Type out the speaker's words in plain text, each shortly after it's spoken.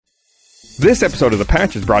This episode of The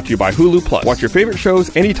Patch is brought to you by Hulu Plus. Watch your favorite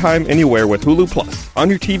shows anytime, anywhere with Hulu Plus.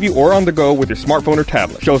 On your TV or on the go with your smartphone or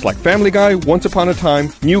tablet. Shows like Family Guy, Once Upon a Time,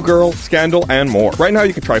 New Girl, Scandal, and more. Right now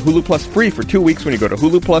you can try Hulu Plus free for 2 weeks when you go to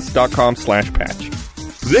huluplus.com/patch.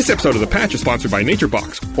 This episode of The Patch is sponsored by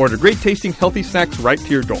NatureBox. Order great tasting, healthy snacks right to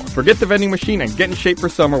your door. Forget the vending machine and get in shape for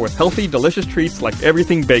summer with healthy, delicious treats like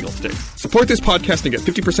everything bagel sticks. Support this podcast and get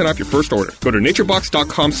 50% off your first order. Go to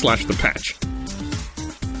naturebox.com/thepatch.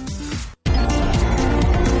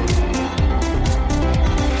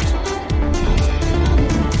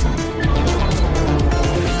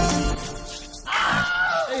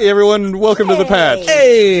 Hey everyone, welcome to The Patch.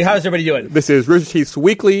 Hey, how's everybody doing? This is Rooster Teeth's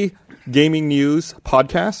weekly gaming news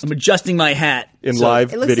podcast. I'm adjusting my hat in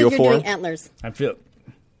live it looks video like you're form. doing antlers. I feel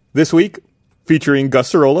This week, featuring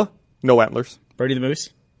Gus Sorolla, no antlers. Birdie the Moose.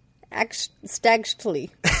 Stagtly.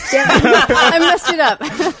 I messed it up.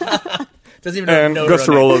 Doesn't even And know Gus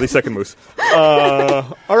Sorolla, the second moose.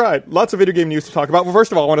 All right, lots of video game news to talk about. Well,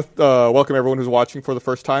 first of all, I want to welcome everyone who's watching for the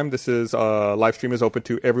first time. This is live stream is open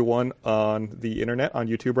to everyone on the internet, on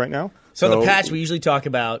YouTube right now. So The Patch, we usually talk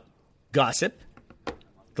about gossip,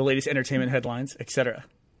 the latest entertainment headlines, etc.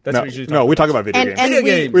 That's what we usually talk about. we talk about video games.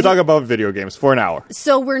 And we talk about video games for an hour.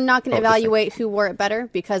 So we're not going to this thing. evaluate who wore it better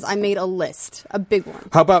because I made a list, a big one.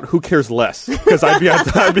 How about who cares less? Because I'd be at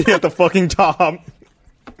the fucking top.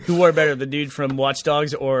 Who wore better, the dude from Watch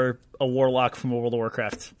Dogs or a warlock from a World of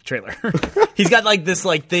Warcraft trailer? He's got like this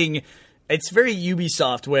like thing. It's very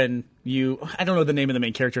Ubisoft when I don't know the name of the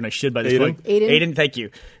main character and I should by this point. Aiden, thank you.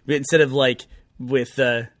 But instead of like with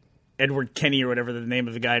Edward Kenny or whatever the name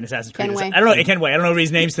of the guy in Assassin's Creed is. Kenway. I don't know Kenway. I don't know what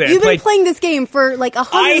his name's today. You've been playing this game for like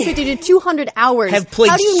 150 to 200 hours. Have played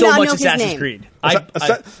How do you so not much know his Assassin's name? Creed.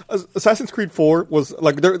 Assassin's Creed 4 was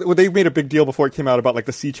like they made a big deal before it came out about like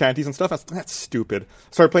the sea shanties and stuff. That's stupid.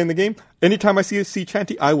 Started playing the game. Anytime I see a sea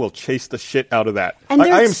shanty, I will chase the shit out of that. And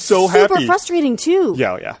I am so happy. super frustrating too.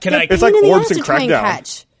 Yeah. It's like Pain in the Orbs ass and to try and Crackdown.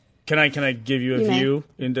 catch. Can I give you a view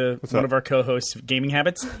into one of our co-hosts' gaming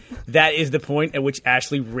habits? That is the point at which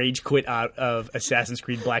Ashley rage quit out of Assassin's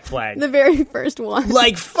Creed Black Flag. The very first one.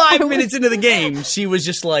 Like 5 minutes into the game, she was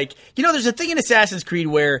just like, there's a thing in Assassin's Creed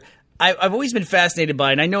where I've always been fascinated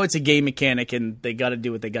by, and I know it's a game mechanic and they got to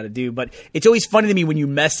do what they got to do, but it's always funny to me when you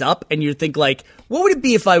mess up and you think like, what would it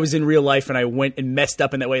be if I was in real life and I went and messed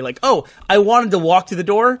up in that way? Like, oh, I wanted to walk to the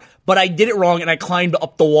door, but I did it wrong and I climbed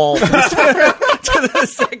up the wall to the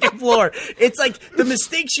second floor. It's like the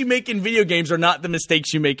mistakes you make in video games are not the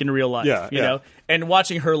mistakes you make in real life. You know? And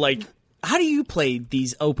watching her like, how do you play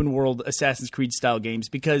these open world Assassin's Creed style games?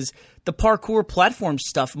 Because the parkour platform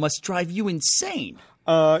stuff must drive you insane.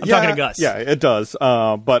 I'm talking to Gus. Yeah, it does.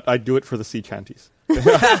 But I do it for the sea shanties.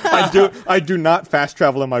 I do not fast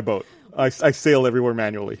travel in my boat. I sail everywhere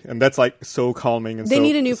manually, and that's like so calming. And they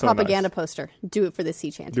need a new so propaganda nice. poster. Do it for the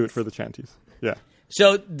sea shanties. Do it for the shanties. Yeah.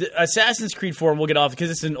 So the Assassin's Creed 4, we'll get off because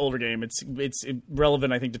it's an older game. It's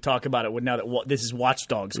relevant, I think, to talk about it now that this is Watch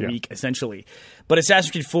Dogs week, essentially. But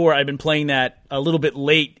Assassin's Creed 4, I've been playing that a little bit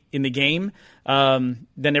late in the game than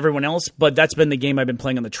everyone else, but that's been the game I've been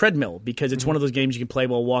playing on the treadmill because it's one of those games you can play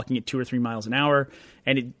while walking at 2 or 3 miles an hour,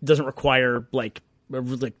 and it doesn't require like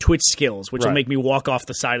twitch skills, which will make me walk off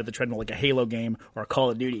the side of the treadmill like a Halo game or a Call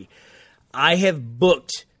of Duty. I have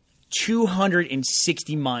booked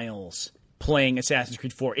 260 miles playing Assassin's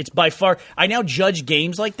Creed 4. It's by far... I now judge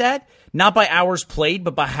games like that, not by hours played,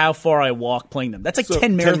 but by how far I walk playing them. That's like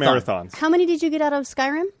 10 marathons. How many did you get out of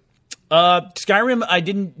Skyrim? Skyrim, I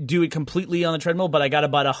didn't do it completely on the treadmill, but I got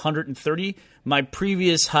about 130. My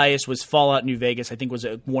previous highest was Fallout New Vegas, I think was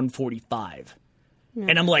at 145.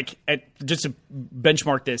 And I'm like, just to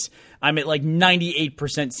benchmark this, I'm at like 98%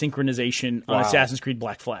 synchronization on Assassin's Creed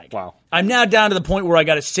Black Flag. Wow. I'm now down to the point where I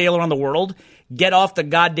got to sail around the world, get off the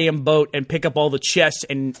goddamn boat, and pick up all the chests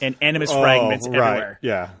and animus fragments everywhere.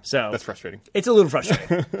 Yeah. So that's frustrating. It's a little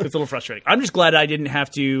frustrating. I'm just glad I didn't have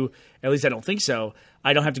to, at least I don't think so,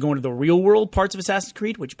 I don't have to go into the real world parts of Assassin's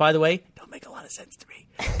Creed, which, by the way, don't make a lot of sense to me.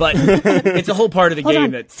 But it's a whole part of the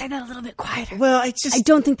game that... Say that a little bit quieter. Well, I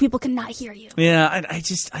don't think people can not hear you. Yeah,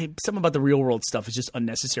 something about the real world stuff is just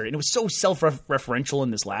unnecessary. And it was so self-referential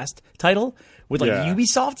in this last title, with like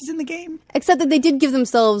Ubisoft is in the game. Except that they did give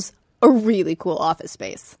themselves a really cool office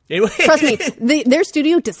space. Trust me, their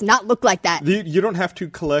studio does not look like that. You don't have to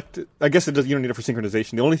collect... I guess it does. You don't need it for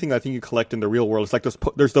synchronization. The only thing I think you collect in the real world is like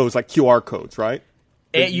there's those like QR codes, right?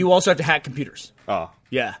 And you also have to hack computers. Oh.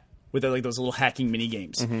 Yeah. With like those little hacking mini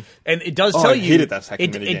games, and it does tell you. I hated that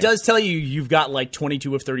hacking mini It does tell you you've got like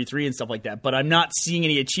 22 of 33 and stuff like that. But I'm not seeing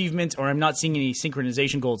any achievements, or I'm not seeing any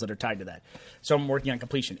synchronization goals that are tied to that. So I'm working on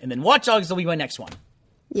completion, and then Watch Dogs will be my next one.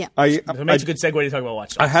 Yeah. It makes a good segue to talk about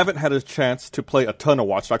Watch Dogs. I haven't had a chance to play a ton of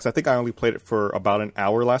Watch Dogs. I think I only played it for about an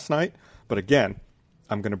hour last night. But again,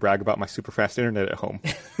 I'm going to brag about my super fast internet at home.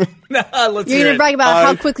 You're going to brag about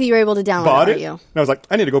how quickly you were able to download it, And I was like,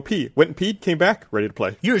 I need to go pee. Went and peed, came back, ready to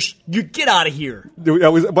play. You get out of here.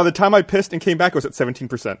 By the time I pissed and came back, it was at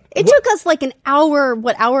 17%. It took us like an hour,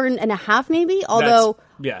 hour and a half maybe? Although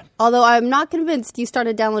I'm not convinced you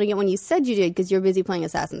started downloading it when you said you did because you're busy playing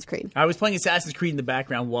Assassin's Creed. I was playing Assassin's Creed in the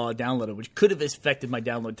background while I downloaded, which could have affected my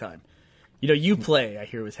download time. Uplay, I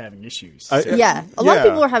hear, was having issues. So. A lot of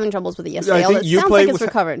people were having troubles with it yesterday. It sounds like it's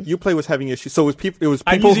recovered. Uplay was having issues. So it was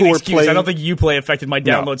I'm people using who were excuse. playing. I don't think Uplay affected my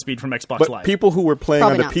download speed from Xbox Live. People who were playing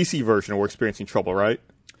Probably on the PC version were experiencing trouble, right?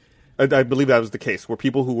 I believe that was the case, where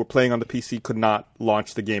people who were playing on the PC could not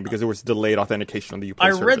launch the game because there was delayed authentication on the Uplay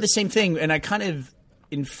service. I read the same thing, and I kind of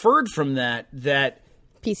inferred from that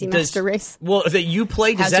PC Master Race. Well, that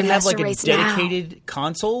Uplay, does that have like a dedicated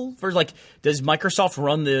console? Does Microsoft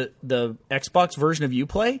run the Xbox version of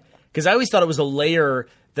Uplay? Because I always thought it was a layer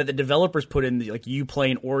that the developers put in, like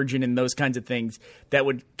Uplay and Origin and those kinds of things, that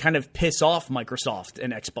would kind of piss off Microsoft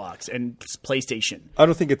and Xbox and PlayStation.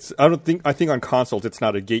 I think on consoles it's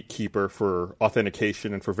not a gatekeeper for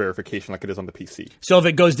authentication and for verification like it is on the PC. So if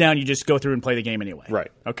it goes down, you just go through and play the game anyway.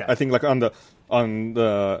 Right. Okay. I think like on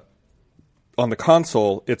the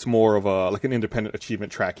console, it's more of an independent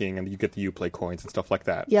achievement tracking, and you get the Uplay coins and stuff like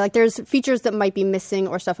that. Yeah, like there's features that might be missing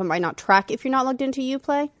or stuff it might not track if you're not logged into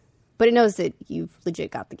Uplay, but it knows that you've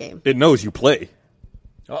legit got the game. It knows you play.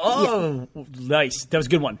 Oh, yeah. Nice. That was a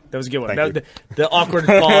good one. Thank you. The awkward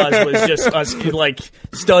pause was just us like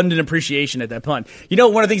stunned in appreciation at that pun.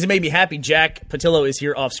 One of the things that made me happy, Jack Patillo is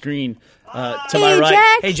here off screen. To my right.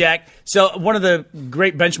 Jack. Hey, Jack. So one of the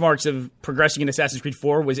great benchmarks of progressing in Assassin's Creed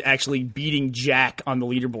 4 was actually beating Jack on the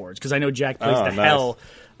leaderboards, because I know Jack plays hell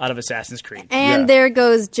out of Assassin's Creed. And there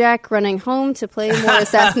goes Jack running home to play more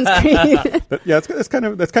Assassin's Creed. That's kind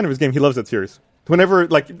of his game. He loves that series. Whenever,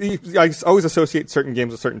 I always associate certain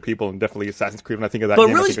games with certain people, and definitely Assassin's Creed when I think of that game.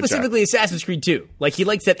 But really specifically Assassin's Creed 2. Like, he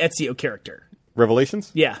likes that Ezio character.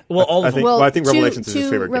 Revelations? Yeah. Well, all of them. I think Revelations is his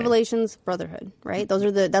favorite game. Revelations, Brotherhood, right? That's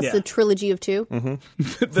the trilogy of two. Mm-hmm.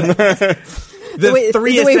 the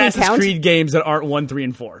three Assassin's Creed games that aren't 1, 3,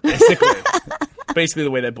 and 4, basically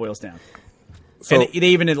the way that boils down. So, and they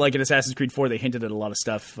even in Assassin's Creed 4, they hinted at a lot of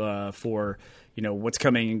stuff for what's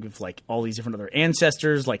coming with all these different other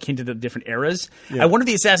ancestors, hinted at different eras. Yeah. I wonder if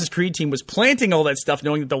the Assassin's Creed team was planting all that stuff,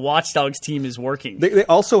 knowing that the Watch Dogs team is working. They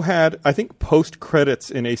also had, I think, post credits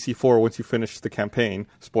in AC4 once you finish the campaign.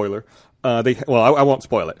 Spoiler. I won't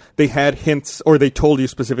spoil it. They had hints, or they told you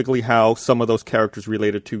specifically how some of those characters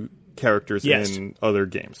related to characters in other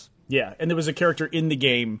games. Yeah, and there was a character in the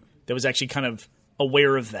game that was actually kind of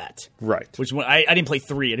aware of that. Right. Which one? I didn't play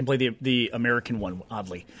 3. I didn't play the American one,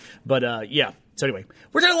 oddly. But yeah. So anyway,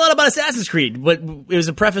 we're talking a lot about Assassin's Creed, but it was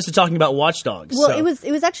a preface to talking about Watch Dogs. Well, it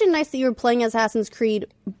was actually nice that you were playing Assassin's Creed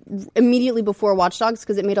immediately before Watch Dogs,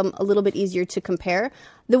 because it made them a little bit easier to compare.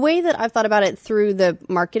 The way that I've thought about it through the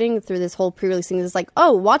marketing, through this whole pre-release thing, is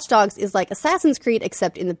Watch Dogs is like Assassin's Creed,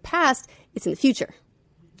 except in the past, it's in the future.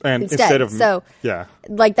 And instead of... So, yeah.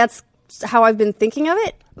 That's how I've been thinking of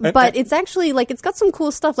it. But it's actually, it's got some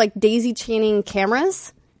cool stuff, like daisy chaining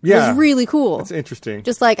cameras. Yeah. It's really cool. It's interesting.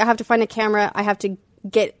 Just I have to find a camera, I have to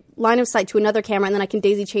get line of sight to another camera, and then I can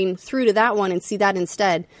daisy chain through to that one and see that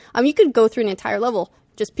instead. You could go through an entire level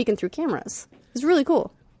just peeking through cameras. It's really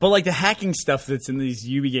cool. But the hacking stuff that's in these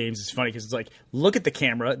Ubi games is funny, because it's look at the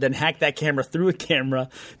camera, then hack that camera through a camera,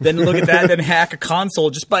 then look at that, then hack a console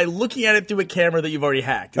just by looking at it through a camera that you've already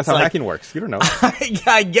hacked. That's how hacking works. You don't know.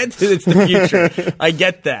 I get that it's the future. I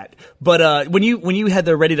get that. But when you had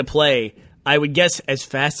the ready to play, I would guess as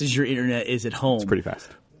fast as your internet is at home. It's pretty fast.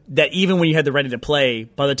 That even when you had the ready to play,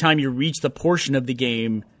 by the time you reached the portion of the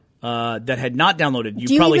game that had not downloaded,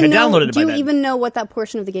 you probably had downloaded it by then. Do you even know what that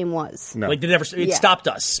portion of the game was? No. It stopped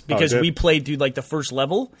us because we played through the first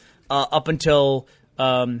level up until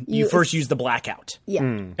you first used the blackout. Yeah.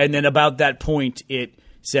 And then about that point, it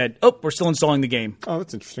said, "Oh, we're still installing the game." Oh,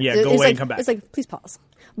 that's interesting. Yeah, go away and come back. It's please pause.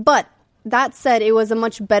 But that said, it was a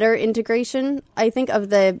much better integration, I think,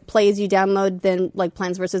 of the play as you download than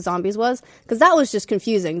Plants vs. Zombies was, because that was just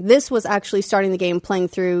confusing. This was actually starting the game, playing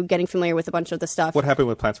through, getting familiar with a bunch of the stuff. What happened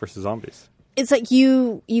with Plants vs. Zombies? It's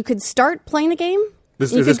you could start playing the game.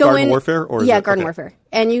 Is this Garden Warfare? Garden Warfare.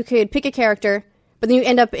 And you could pick a character, but then you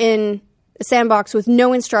end up in a sandbox with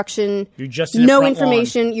no instruction, you're just in no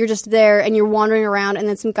information. Lawn. You're just there and you're wandering around, and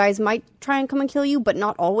then some guys might try and come and kill you, but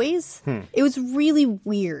not always. It was really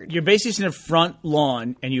weird. You're basically in a front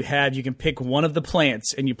lawn, and you can pick one of the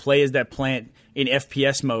plants, and you play as that plant in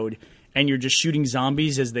FPS mode. and you're just shooting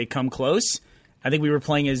zombies as they come close. I think we were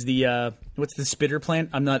playing as the what's the spitter plant?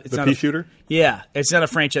 It's not pea shooter. Yeah, it's not a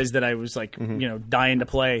franchise that I was like dying to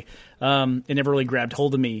play. It never really grabbed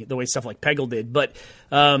hold of me the way stuff like Peggle did. But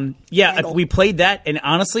we played that, and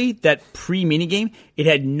honestly, that pre-mini game, it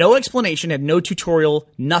had no explanation, had no tutorial,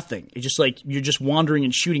 nothing. It's just like you're just wandering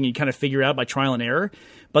and shooting, and you kind of figure out by trial and error.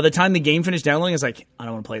 By the time the game finished downloading, I was like, I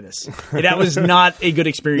don't want to play this. That was not a good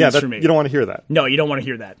experience for me. You don't want to hear that. No, you don't want to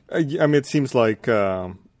hear that. I mean, it seems like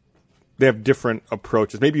they have different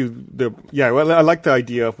approaches. Maybe I like the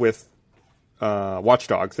idea with Watch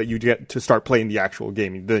Dogs that you get to start playing the actual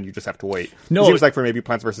game, then you just have to wait. No, it seems like for maybe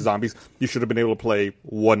Plants vs. Zombies, you should have been able to play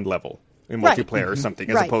one level in multiplayer or something,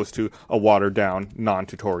 as opposed to a watered-down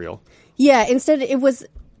non-tutorial. Yeah, instead it was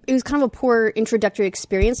kind of a poor introductory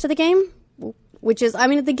experience to the game, which is, I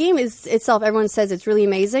mean, the game is itself, everyone says it's really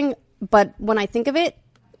amazing, but when I think of it,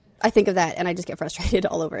 I think of that, and I just get frustrated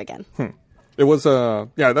all over again. It was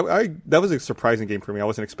that was a surprising game for me. I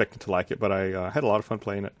wasn't expecting to like it, but I had a lot of fun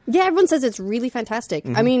playing it. Yeah, everyone says it's really fantastic.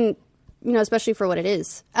 I mean, especially for what it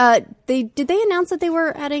is. Did they announce that they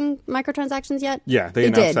were adding microtransactions yet? Yeah, they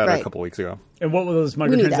announced that a couple weeks ago. And what will those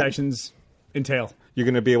microtransactions entail? You're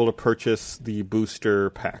going to be able to purchase the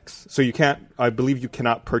booster packs. So I believe you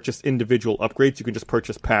cannot purchase individual upgrades. You can just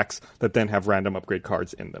purchase packs that then have random upgrade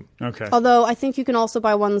cards in them. Okay. Although I think you can also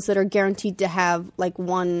buy ones that are guaranteed to have like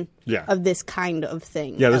one of this kind of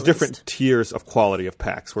thing. Yeah, there's different tiers of quality of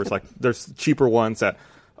packs where it's like there's cheaper ones that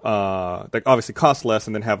obviously cost less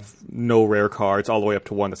and then have no rare cards, all the way up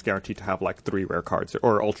to one that's guaranteed to have like 3 rare cards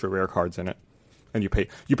or ultra rare cards in it. And you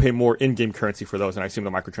pay more in-game currency for those, and I assume the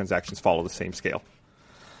microtransactions follow the same scale.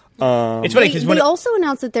 It's funny because they also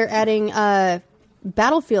announced that they're adding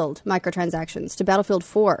Battlefield microtransactions to Battlefield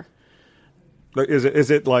 4.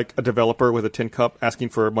 Is it like a developer with a tin cup asking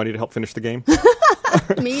for money to help finish the game?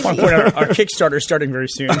 Maybe. Our Kickstarter is starting very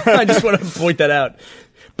soon. I just want to point that out.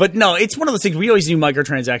 But no, it's one of those things. We always knew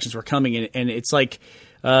microtransactions were coming, and it's like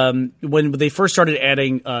when they first started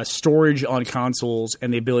adding storage on consoles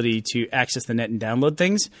and the ability to access the net and download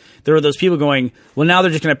things, there were those people going, well, now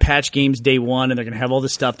they're just going to patch games day one, and they're going to have all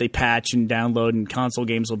this stuff they patch and download, and console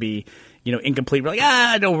games will be incomplete. We're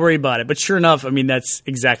like, don't worry about it. But sure enough, I mean, that's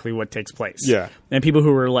exactly what takes place. Yeah. And people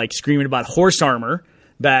who were like screaming about horse armor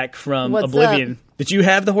back from What's Oblivion. up? Did you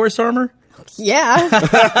have the horse armor? Yeah.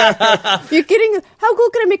 You're kidding? How cool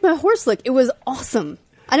could I make my horse look? It was awesome.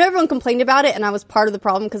 I know everyone complained about it, and I was part of the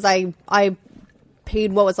problem because I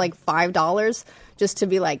paid what was like $5 just to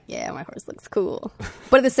be like, yeah, my horse looks cool.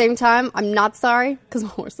 But at the same time, I'm not sorry because my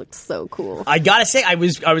horse looks so cool. I gotta say, I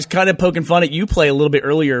was kind of poking fun at Uplay a little bit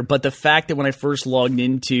earlier, but the fact that when I first logged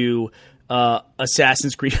into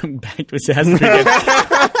Assassin's Creed, back to Assassin's Creed,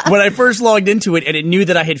 when I first logged into it and it knew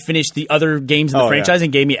that I had finished the other games in the franchise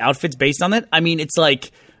and gave me outfits based on that, I mean, it's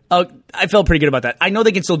like, I felt pretty good about that. I know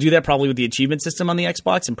they can still do that probably with the achievement system on the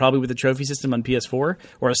Xbox and probably with the trophy system on PS4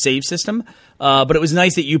 or a save system. But it was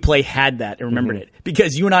nice that Uplay had that and remembered it,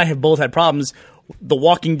 because you and I have both had problems. The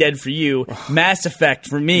Walking Dead for you, Mass Effect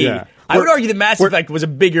for me. Yeah. I would argue that Mass Effect was a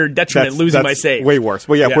bigger detriment losing my save. Way worse.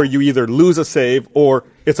 Well, where you either lose a save or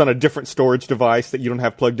it's on a different storage device that you don't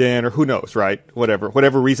have plugged in, or who knows, right?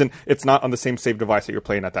 Whatever reason, it's not on the same save device that you're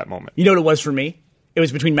playing at that moment. You know what it was for me? It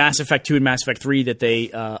was between Mass Effect 2 and Mass Effect 3 that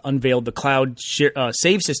they unveiled the cloud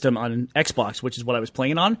save system on Xbox, which is what I was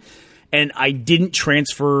playing on. And I didn't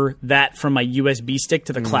transfer that from my USB stick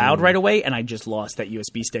to the cloud right away, and I just lost that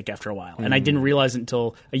USB stick after a while. And I didn't realize it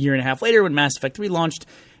until a year and a half later when Mass Effect 3 launched,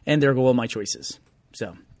 and there go all my choices.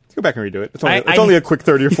 So Let's go back and redo it. It's only a quick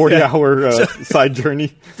 30 or 40 hour side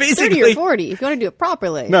journey. Basically, 30 or 40 if you want to do it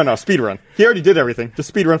properly. No, speed run. He already did everything. Just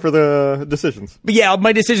speed run for the decisions. But yeah,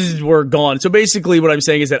 my decisions were gone. So basically what I'm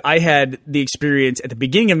saying is that I had the experience at the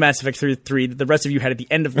beginning of Mass Effect 3 that the rest of you had at the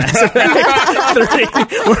end of Mass Effect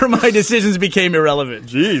 3, where my decisions became irrelevant.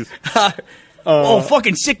 Jeez.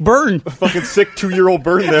 Fucking sick burn. Fucking sick 2-year-old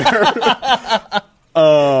burn there.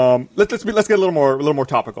 Let's get a little more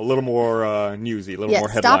topical, a little more newsy, a little more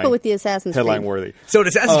headline. Stop it with the Assassin's Creed. Headline worthy. So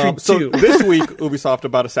Assassin's Creed 2. So this week, Ubisoft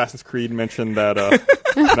about Assassin's Creed mentioned that.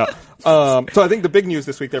 So I think the big news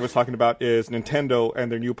this week they was talking about is Nintendo and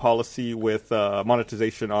their new policy with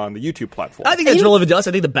monetization on the YouTube platform. I think that's relevant to us.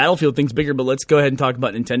 I think the Battlefield thing's bigger, but let's go ahead and talk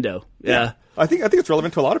about Nintendo. Yeah. I think it's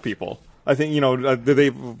relevant to a lot of people. I think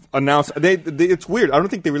they've announced. It's weird. I don't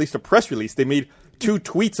think they released a press release. They made 2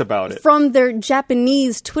 tweets about it from their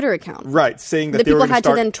Japanese Twitter account, right? Saying that they people were had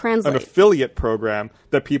start to then translate an affiliate program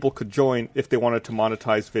that people could join if they wanted to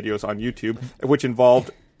monetize videos on YouTube, which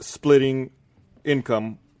involved splitting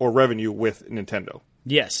income or revenue with Nintendo.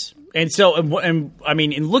 Yes, and so, and I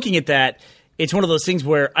mean, in looking at that, it's one of those things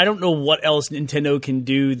where I don't know what else Nintendo can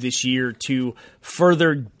do this year to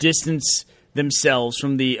further distance themselves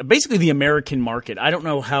from basically the American market. I don't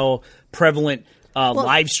know how prevalent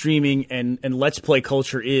live streaming and Let's Play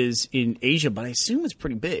culture is in Asia, but I assume it's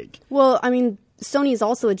pretty big. Well, I mean, Sony is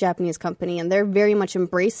also a Japanese company, and they're very much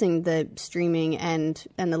embracing the streaming and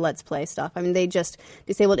the Let's Play stuff. I mean, they just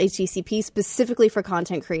disabled HDCP specifically for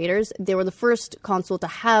content creators. They were the first console to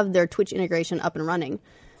have their Twitch integration up and running,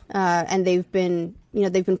 and they've been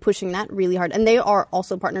pushing that really hard. And they are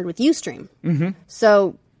also partnered with Ustream. Mm-hmm.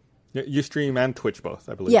 So Ustream and Twitch both,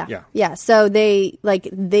 I believe. Yeah. So they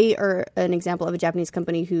are an example of a Japanese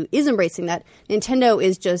company who is embracing that. Nintendo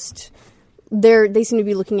is just. They seem to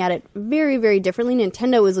be looking at it very, very differently.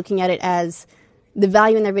 Nintendo is looking at it as the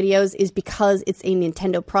value in their videos is because it's a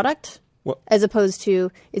Nintendo product, as opposed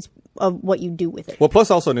to it's what you do with it. Well,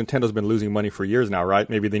 plus also Nintendo's been losing money for years now, right?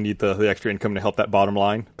 Maybe they need the extra income to help that bottom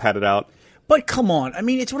line, pad it out. But come on, I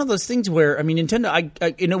mean, it's one of those things where Nintendo. I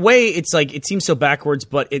in a way, it's like it seems so backwards,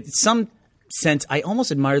 but in some sense, I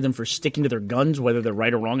almost admire them for sticking to their guns, whether they're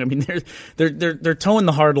right or wrong. I mean, they're towing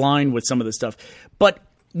the hard line with some of this stuff, but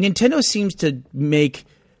Nintendo seems to make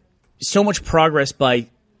so much progress by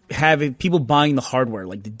having people buying the hardware,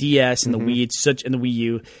 like the DS and the Wii. And the Wii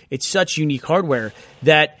U. It's such unique hardware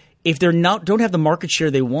that if they're don't have the market share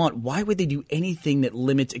they want, why would they do anything that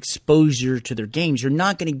limits exposure to their games? You're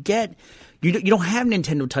not going to get. You don't have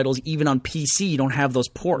Nintendo titles even on PC. You don't have those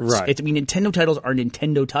ports. Right. Nintendo titles are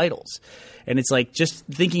Nintendo titles, and it's like just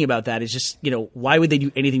thinking about that is just why would they do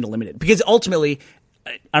anything to limit it? Because ultimately.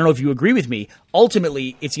 I don't know if you agree with me.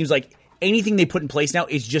 Ultimately, it seems like anything they put in place now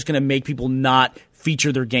is just going to make people not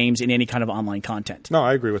feature their games in any kind of online content. No,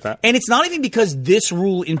 I agree with that. And it's not even because this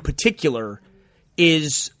rule in particular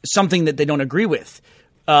is something that they don't agree with.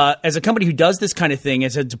 As a company who does this kind of thing,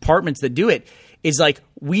 as a departments that do it, is like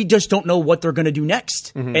we just don't know what they're going to do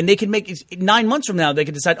next. Mm-hmm. And they can make 9 months from now, they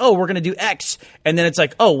could decide, we're going to do X. And then it's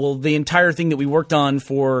like, the entire thing that we worked on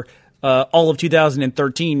for all of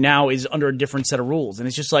 2013 now is under a different set of rules. And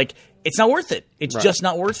it's just like, it's not worth it. It's just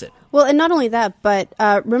not worth it. Well, and not only that, but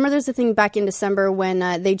remember there's a thing back in December when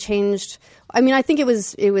they changed, I think it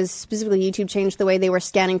was specifically YouTube changed the way they were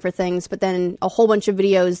scanning for things, but then a whole bunch of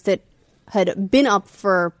videos that had been up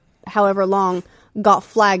for however long got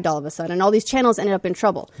flagged all of a sudden, and all these channels ended up in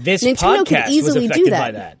trouble. This Nintendo podcast can easily was affected do that.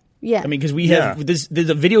 by that. Yeah. I mean, because we have there's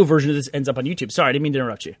a video version of this ends up on YouTube. Sorry, I didn't mean to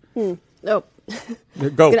interrupt you. Oh. Go.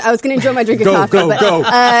 I was going to enjoy my drink of coffee. Go.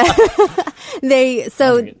 It's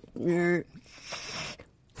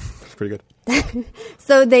pretty good.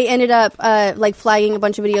 So they ended up flagging a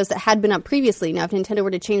bunch of videos that had been up previously. Now, if Nintendo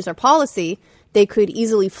were to change their policy, they could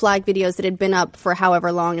easily flag videos that had been up for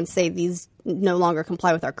however long and say these no longer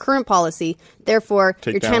comply with our current policy. Therefore,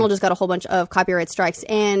 your channel just got a whole bunch of copyright strikes,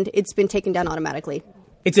 and it's been taken down automatically.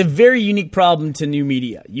 It's a very unique problem to new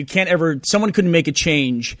media. Someone couldn't make a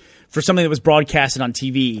change for something that was broadcasted on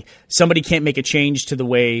TV. Somebody can't make a change to the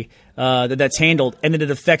way that's handled, and then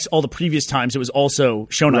it affects all the previous times it was also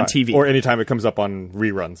shown on TV. Or anytime it comes up on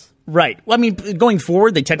reruns. Right. Well, I mean, going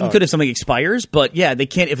forward, they technically could if something expires, but yeah, they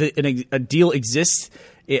can't if a deal exists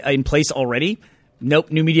in place already.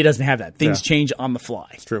 Nope, new media doesn't have that. Things change on the fly.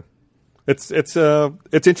 It's true. It's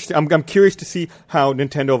interesting. I'm curious to see how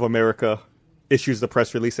Nintendo of America issues the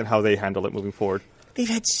press release and how they handle it moving forward. They've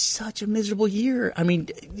had such a miserable year. I mean,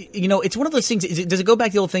 it's one of those things. Does it go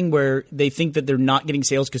back to the old thing where they think that they're not getting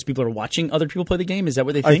sales because people are watching other people play the game? Is that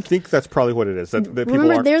what they think? I think that's probably what it is. That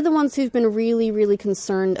Remember, they're the ones who've been really, really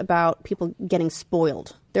concerned about people getting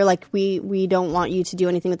spoiled. They're like, we don't want you to do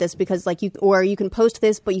anything with this because you can post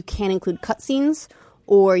this, but you can't include cutscenes,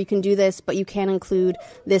 or you can do this, but you can't include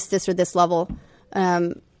this, or this level.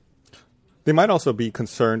 They might also be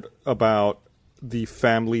concerned about the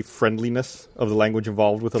family friendliness of the language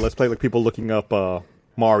involved with the Let's Play, like people looking up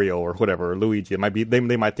Mario or whatever, or Luigi. It might be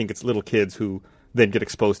they might think it's little kids who then get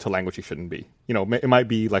exposed to language it shouldn't be. It might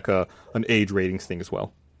be like an age ratings thing as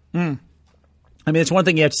well. I mean, it's one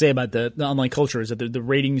thing you have to say about the online culture is that the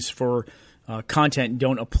ratings for content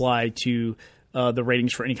don't apply to the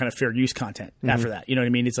ratings for any kind of fair use content after that. You know what I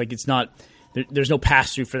mean? It's like it's not. There's no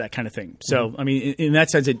pass-through for that kind of thing. So, I mean, in that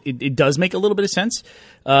sense, it does make a little bit of sense.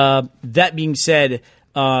 That being said,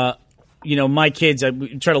 my kids, I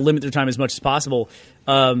try to limit their time as much as possible.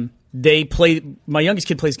 My youngest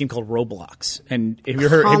kid plays a game called Roblox. And have you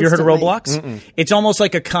heard of Roblox? Mm-mm. It's almost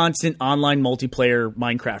like a constant online multiplayer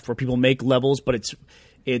Minecraft where people make levels, but it's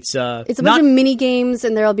a bunch of mini games,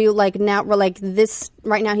 and there'll be this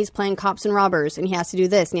right now he's playing Cops and Robbers, and he has to do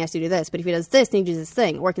this and he has to do this, but if he does this, then he does this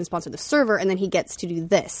thing, or he can sponsor the server, and then he gets to do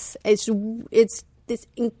this. It's this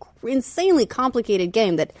insanely complicated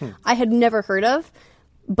game that I had never heard of.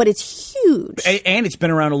 But it's huge. And it's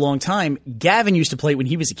been around a long time. Gavin used to play it when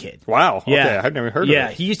he was a kid. Wow. Okay, I've never heard of it. Yeah,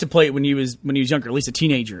 he used to play it when he was younger, at least a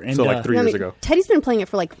teenager. And, so like 3 years ago. Teddy's been playing it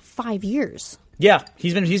for like 5 years. Yeah,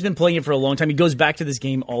 he's been playing it for a long time. He goes back to this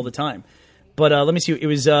game all the time. But let me see. It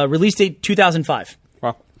was release date 2005.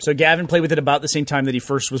 Wow. So Gavin played with it about the same time that he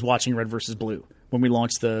first was watching Red vs. Blue when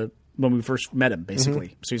we first met him,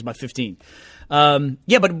 basically. So he was about 15.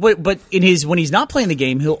 But when he's not playing the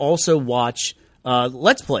game, he'll also watch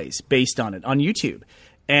Let's Plays based on it on YouTube.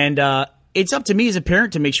 And it's up to me as a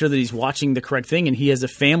parent to make sure that he's watching the correct thing, and he has a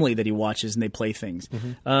family that he watches and they play things.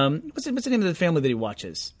 What's the name of the family that he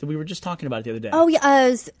watches? That we were just talking about it the other day. Oh,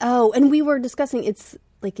 yeah. And we were discussing, it's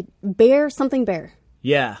like Bear something Bear.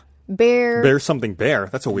 Yeah. Bear something Bear.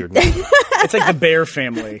 That's a weird name. It's like the Bear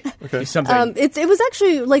family. Okay. Something. It was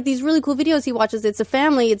actually like these really cool videos he watches. It's a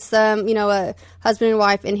family. It's a husband and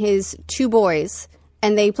wife and his 2 boys,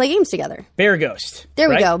 and they play games together. Bear Ghost. There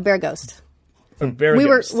we go. Bear Ghost. Bear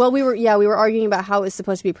Ghost. We were arguing about how it's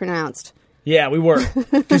supposed to be pronounced. Yeah, we were,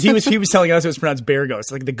 because he was telling us it was pronounced Bear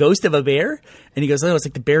Ghost, like the ghost of a bear, and he goes, "Oh, it's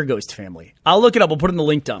like the Bear Ghost family." I'll look it up. We'll put it in the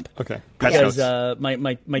link dump. Okay, because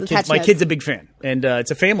my kid's a big fan, and it's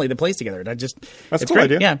a family that plays together. And that's a cool great.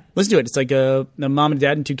 idea. Yeah, let's do it. It's like a mom and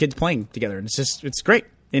dad and 2 kids playing together, and it's great,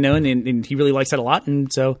 and he really likes that a lot,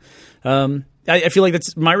 and so I feel like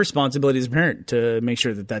that's my responsibility as a parent to make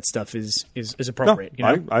sure that stuff is appropriate.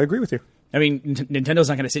 No, I agree with you. I mean, Nintendo's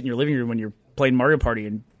not going to sit in your living room when you're playing Mario Party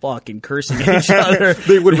and fucking cursing at each other.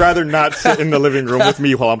 They would rather not sit in the living room with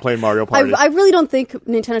me while I'm playing Mario Party. I really don't think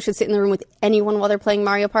Nintendo should sit in the room with anyone while they're playing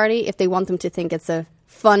Mario Party if they want them to think it's a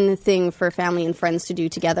fun thing for family and friends to do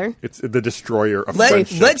together. It's the destroyer of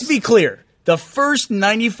friendships. Let's be clear. The first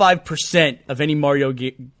 95% of any Mario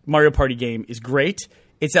Party game is great.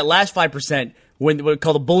 It's that last 5% when we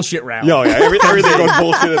call the bullshit round. Yeah, everything goes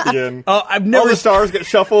bullshit at the end. All the stars get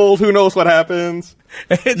shuffled. Who knows what happens?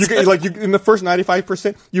 In the first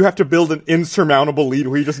 95%, you have to build an insurmountable lead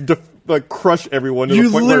where you just crush everyone. You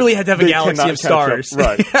literally have to have a galaxy of stars,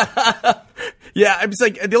 right? Yeah, it's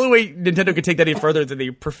like the only way Nintendo could take that any further is that they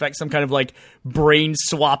perfect some kind of brain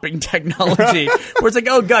swapping technology where it's like,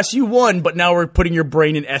 oh gosh, you won, but now we're putting your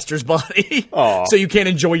brain in Esther's body, so you can't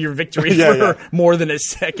enjoy your victory for more than a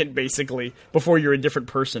second, basically, before you're a different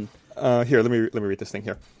person. Here, let me read this thing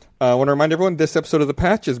here. I want to remind everyone this episode of The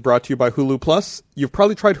Patch is brought to you by Hulu Plus. You've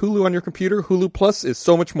probably tried Hulu on your computer. Hulu Plus is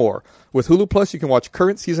so much more. With Hulu Plus, you can watch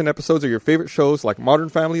current season episodes of your favorite shows like Modern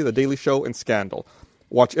Family, The Daily Show, and Scandal.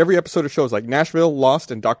 Watch every episode of shows like Nashville,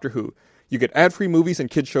 Lost, and Doctor Who. You get ad-free movies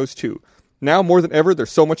and kids shows too. Now, more than ever,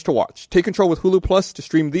 there's so much to watch. Take control with Hulu Plus to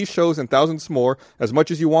stream these shows and thousands more as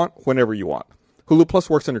much as you want, whenever you want. Hulu Plus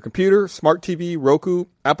works on your computer, smart TV, Roku,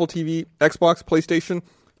 Apple TV, Xbox, PlayStation,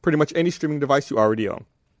 pretty much any streaming device you already own.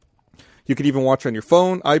 You can even watch on your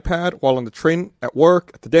phone, iPad, while on the train, at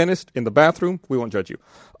work, at the dentist, in the bathroom. We won't judge you.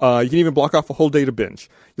 You can even block off a whole day to binge.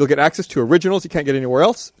 You'll get access to originals you can't get anywhere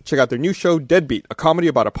else. Check out their new show, Deadbeat, a comedy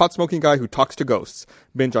about a pot-smoking guy who talks to ghosts.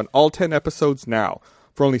 Binge on all 10 episodes now.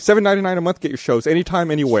 For only $7.99 a month, get your shows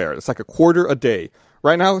anytime, anywhere. It's like $0.25 a day.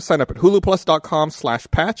 Right now, sign up at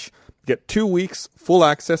huluplus.com/patch. Get 2 weeks, full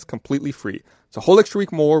access, completely free. It's a whole extra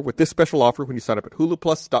week more with this special offer when you sign up at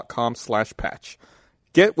huluplus.com/patch.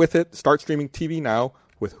 Get with it. Start streaming TV now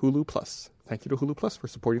with Hulu Plus. Thank you to Hulu Plus for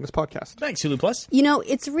supporting this podcast. Thanks, Hulu Plus.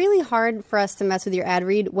 It's really hard for us to mess with your ad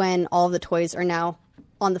read when all the toys are now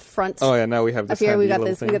on the front. Oh yeah, now we have this. Up here we got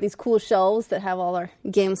these cool shelves that have all our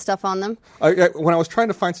game stuff on them. When I was trying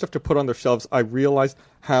to find stuff to put on their shelves, I realized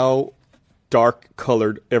how dark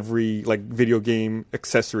colored every video game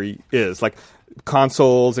accessory is.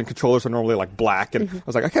 Consoles and controllers are normally black, and I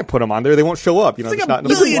was like, I can't put them on there; they won't show up. It's like a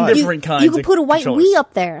million different kinds. You could put a white Wii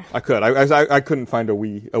up there. I could. I couldn't find a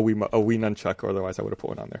Wii nunchuck, or otherwise I would have put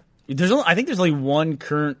one on there. I think there's only one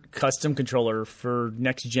current custom controller for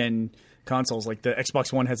next gen consoles. Like the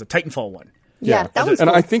Xbox One has a Titanfall one. Yeah, that was cool.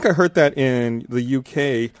 And I think I heard that in the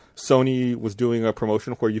UK, Sony was doing a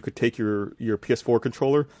promotion where you could take your PS4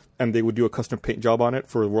 controller and they would do a custom paint job on it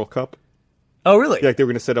for the World Cup. Oh, really? Yeah, they were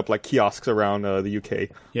going to set up kiosks around the UK. Yeah.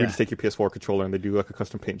 You just take your PS4 controller and they do a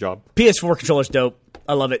custom paint job. PS4 controller's dope.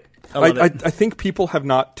 I love it. I think people have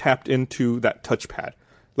not tapped into that touchpad.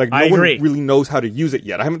 No I agree. one really knows how to use it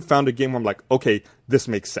yet. I haven't found a game where I'm like, okay, this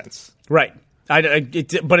makes sense. Right. But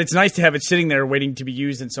it's nice to have it sitting there waiting to be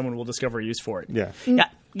used and someone will discover a use for it. Yeah. Yeah.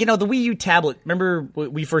 The Wii U tablet, remember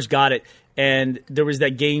we first got it, and there was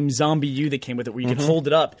that game Zombie U that came with it where you could hold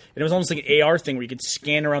it up, and it was almost like an AR thing where you could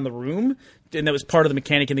scan around the room, and that was part of the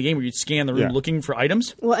mechanic in the game where you'd scan the room looking for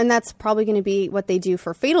items. Well, and that's probably going to be what they do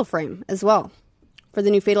for Fatal Frame as well. for the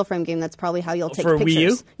new Fatal Frame game. That's probably how you'll take For pictures. Wii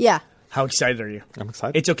U? Yeah. How excited are you? I'm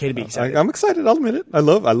excited. It's okay to be excited. I'm excited. I'll admit it. I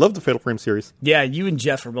love the Fatal Frame series. Yeah, you and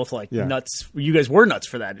Jeff are both nuts. You guys were nuts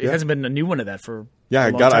for that. It hasn't been a new one of that for a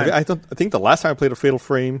long time. I think the last time I played a Fatal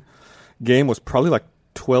Frame game was probably like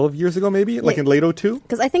 12 years ago, maybe, like in late 02.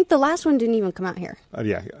 Because I think the last one didn't even come out here. I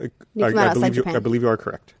believe you are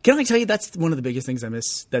correct. Can I tell you that's one of the biggest things I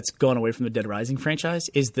miss that's gone away from the Dead Rising franchise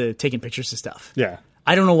is the taking pictures of stuff. Yeah.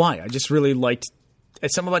 I don't know why. I just really liked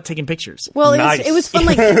it's something about taking pictures. Well, Nice. it was fun.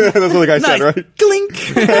 Like That's what the guy said, right?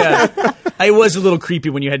 Clink. Yeah. It was a little creepy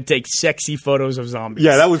when you had to take sexy photos of zombies.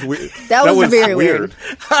 Yeah, that was weird. That was very weird.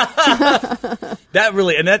 That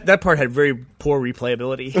really, and that part had very poor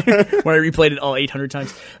replayability when I replayed it all 800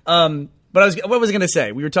 times. But what was I going to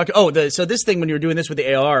say? We were talking. So this thing when you were doing this with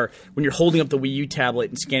the AR, when you're holding up the Wii U tablet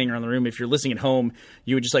and scanning around the room, if you're listening at home,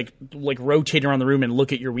 you would just like rotate around the room and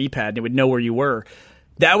look at your Wii pad, and it would know where you were.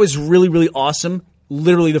 That was really, really awesome.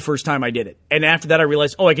 Literally the first time I did it, and after that I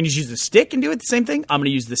realized, I can just use the stick and do it the same thing. I'm going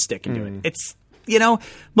to use the stick and do it. It's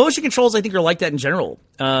motion controls I think are like that in general.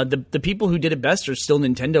 The people who did it best are still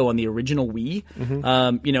Nintendo on the original Wii.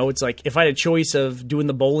 It's like if I had a choice of doing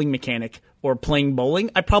the bowling mechanic or playing bowling,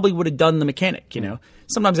 I probably would have done the mechanic.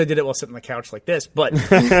 Sometimes I did it while sitting on the couch like this, but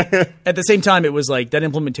at the same time, it was like that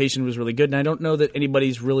implementation was really good, and I don't know that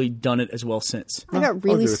anybody's really done it as well since. I got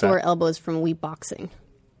really sore elbows from Wii boxing.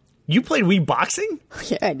 You played Wii boxing?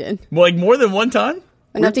 Yeah, I did. Like more than one time?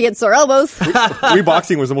 Enough to get sore elbows. Wii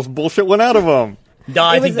boxing was the most bullshit one out of them. No,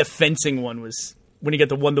 I think the fencing one was when you get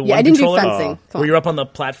the one-to-one I didn't controller. do fencing. Where you're up on the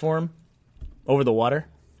platform over the water.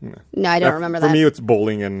 No, I don't remember that. For me, it's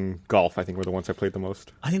bowling and golf, I think, were the ones I played the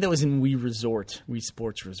most. I think that was in Wii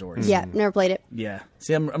Sports Resort. Yeah, never played it. Yeah.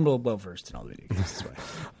 See, I'm real well-versed in all the video games.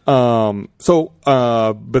 That's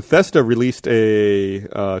why. Bethesda released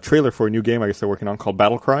a trailer for a new game I guess they're working on called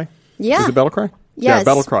Battle Cry. Yeah. Is it Battle Cry? Yes. Yeah,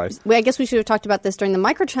 Battle Cry. I guess we should have talked about this during the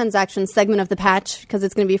microtransaction segment of the patch because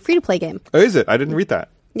it's going to be a free-to-play game. Oh, is it? I didn't read that.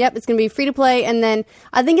 Yep, it's going to be free-to-play, and then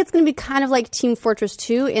I think it's going to be kind of like Team Fortress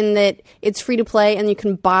 2 in that it's free-to-play, and you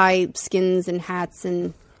can buy skins and hats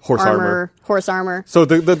and horse armor. So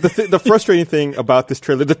the frustrating thing about this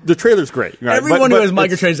trailer, the trailer's great. Right? Everyone who has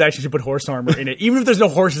microtransactions should put horse armor in it, even if there's no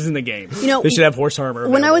horses in the game. They should have horse armor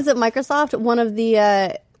available. When I was at Microsoft, one of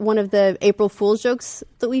the April Fool's jokes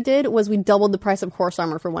that we did was we doubled the price of horse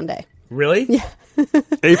armor for one day. Really? Yeah.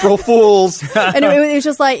 April Fools. And it was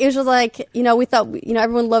just like we thought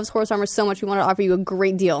everyone loves horse armor so much we want to offer you a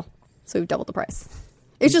great deal, so we doubled the price.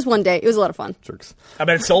 It's just one day. It was a lot of fun. Jerks. I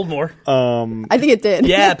bet it sold more. I think it did.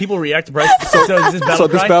 Yeah, people react to price. So is this Battle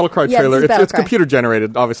Cry? This Battle Cry trailer, it's Cry. computer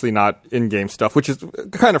generated, obviously not in-game stuff, which is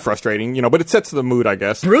kind of frustrating, but it sets the mood, I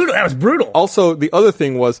guess. Brutal. That was brutal. Also, the other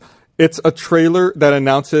thing was, it's a trailer that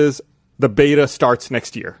announces the beta starts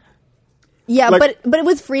next year. Yeah, but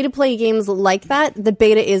with free-to-play games like that, the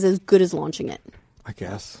beta is as good as launching it. I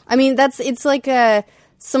guess. I mean, it's like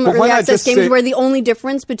some early access games where the only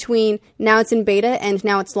difference between now it's in beta and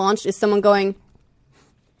now it's launched is someone going,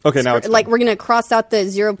 okay, now it's like we're going to cross out the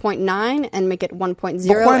 0.9 and make it 1.0.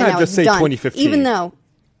 But why not just say done. 2015? Even though.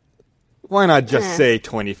 Why not just say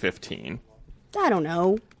 2015? I don't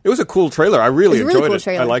know. It was a cool trailer. I really enjoyed really cool it.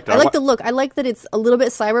 Trailer. I liked it. I like the look. I like that it's a little bit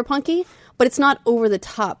cyberpunky, but it's not over the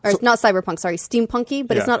top. Or it's not cyberpunk, sorry, steampunky,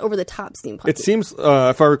 but it's not over the top steampunky. It seems,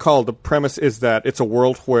 if I recall, the premise is that it's a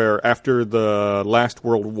world where after the last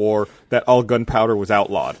World War, that all gunpowder was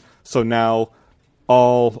outlawed. So now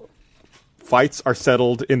all fights are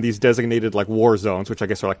settled in these designated like war zones, which I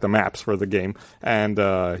guess are like the maps for the game. And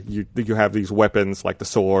you have these weapons like the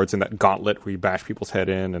swords and that gauntlet where you bash people's head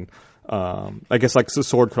in, and I guess like the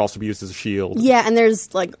sword could also be used as a shield. Yeah, and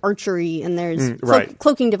there's like archery, and there's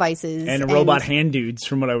cloaking devices. And robot hand dudes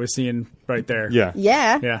from what I was seeing right there.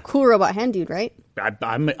 Yeah. Cool robot hand dude, right?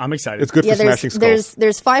 I'm excited. It's good for smashing skulls.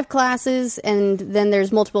 There's 5 classes, and then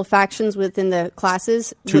there's multiple factions within the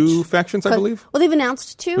classes. 2 factions, I believe? Well, they've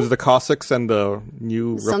announced 2. There's the Cossacks and the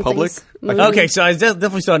New Republic. Okay, so I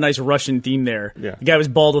definitely saw a nice Russian theme there. Yeah. The guy was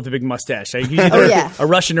bald with a big mustache. He's either a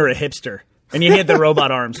Russian or a hipster. And he had the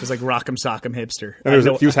robot arms. It was like Rock'em Sock'em hipster.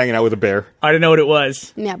 And he was hanging out with a bear. I didn't know what it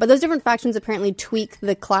was. Yeah, but those different factions apparently tweak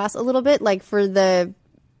the class a little bit. Like for the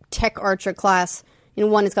tech archer class,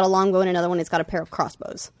 one it's got a longbow and another one it's got a pair of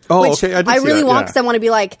crossbows. Oh, which okay. I really want because I want to be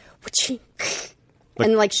like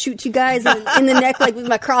and like shoot you guys in the neck like with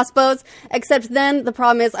my crossbows. Except then the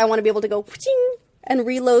problem is I want to be able to go and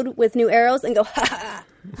reload with new arrows and go ha ha.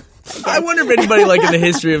 I wonder if anybody like in the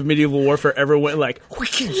history of medieval warfare ever went like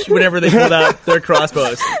whenever they pulled out their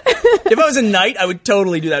crossbows. If I was a knight, I would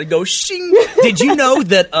totally do that. I'd go shing. Did you know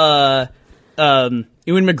that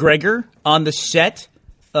Ewan McGregor on the set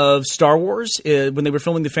of Star Wars, when they were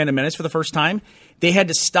filming The Phantom Menace for the first time, they had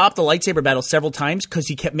to stop the lightsaber battle several times because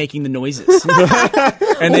he kept making the noises.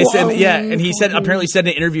 And they said, and he apparently said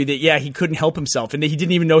in an interview that, he couldn't help himself and that he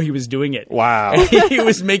didn't even know he was doing it. Wow. And he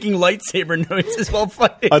was making lightsaber noises while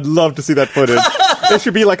fighting. I'd love to see that footage. There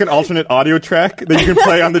should be like an alternate audio track that you can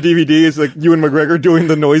play on the DVD. It's like Ewan McGregor doing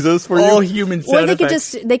the noises for all you. Human sound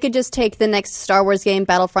effects. They could just take the next Star Wars game,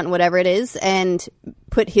 Battlefront, whatever it is, and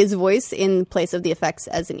put his voice in place of the effects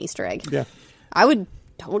as an Easter egg. Yeah. I would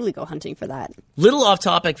totally go hunting for that. Little off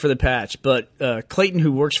topic for the patch, but Clayton,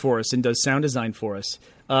 who works for us and does sound design for us,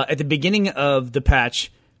 at the beginning of the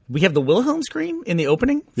patch, we have the Wilhelm scream in the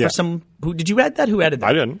opening. Yeah. Did you add that? Who added that?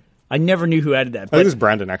 I didn't. I never knew who added that. I think it was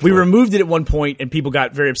Brandon, actually. We removed it at one point, and people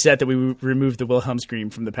got very upset that we removed the Wilhelm scream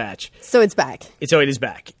from the patch. So it's back. So it is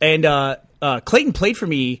back. And Clayton played for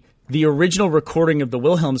me the original recording of the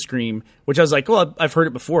Wilhelm scream, which I was like, well, I've heard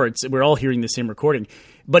it before. We're all hearing the same recording.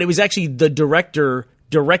 But it was actually the director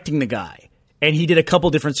directing the guy. And he did a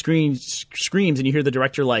couple different screams, and you hear the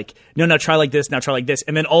director like, no, try like this, now try like this.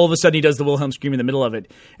 And then all of a sudden he does the Wilhelm scream in the middle of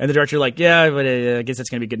it. And the director like, yeah, but I guess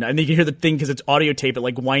that's going to be good now. And then you can hear the thing, because it's audio tape, it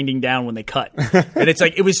like winding down when they cut. And it's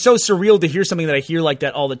like, it was so surreal to hear something that I hear like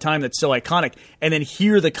that all the time that's so iconic, and then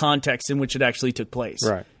hear the context in which it actually took place.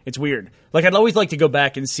 Right. It's weird. Like, I'd always like to go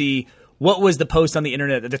back and see what was the post on the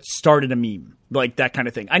internet that started a meme, like that kind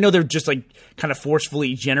of thing. I know they're just like kind of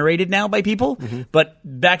forcefully generated now by people, but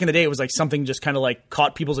back in the day, it was like something just kind of like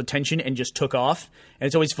caught people's attention and just took off. And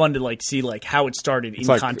it's always fun to like see like how it started in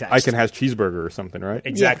like context. Icon has cheeseburger or something, right?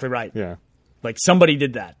 Exactly right. Yeah. Like somebody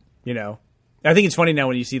did that, you know. I think it's funny now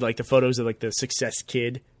when you see like the photos of like the Success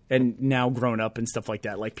Kid and now grown up and stuff like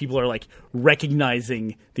that. Like people are like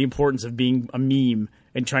recognizing the importance of being a meme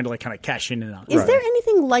and trying to like kind of cash in and out. Is there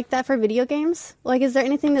anything like that for video games? Like, is there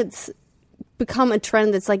anything that's become a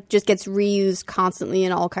trend that's like just gets reused constantly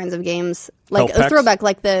in all kinds of games? Like a throwback,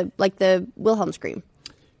 like the Wilhelm scream.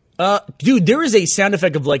 Dude, there is a sound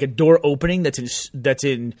effect of like a door opening that's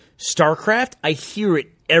in StarCraft. I hear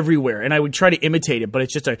it everywhere, and I would try to imitate it, but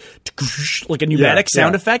it's just like a pneumatic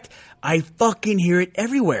sound effect. I fucking hear it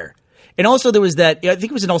everywhere. And also there was that, I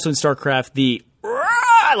think it was also in StarCraft, the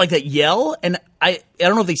like that yell, and I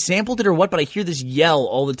don't know if they sampled it or what, but I hear this yell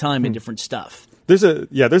all the time in different stuff. There's a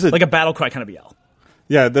like a battle cry kind of yell.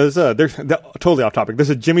 Yeah, there's totally off topic. There's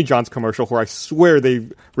a Jimmy John's commercial where I swear they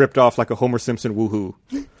ripped off like a Homer Simpson woohoo.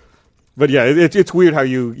 But yeah, it's weird how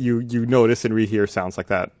you notice and rehear sounds like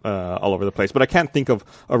that all over the place. But I can't think of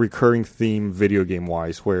a recurring theme video game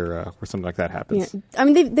wise where something like that happens. Yeah. I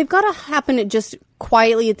mean, they've got to happen just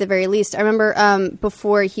quietly at the very least. I remember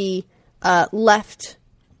before he left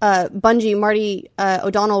Bungie, Marty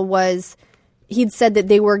O'Donnell he'd said that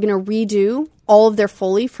they were going to redo all of their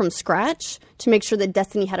Foley from scratch to make sure that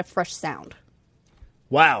Destiny had a fresh sound.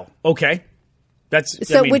 Wow. Okay. That's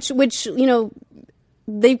so. Which you know.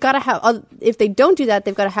 They've got to have, if they don't do that,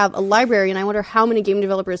 they've got to have a library, and I wonder how many game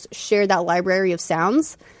developers share that library of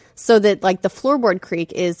sounds so that, like, the floorboard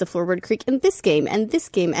creak is the floorboard creak in this game, and this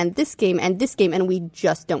game, and this game, and this game, and we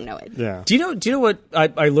just don't know it. Yeah. Do you know what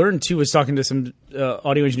I learned, too, was talking to some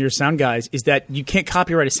audio engineers, sound guys, is that you can't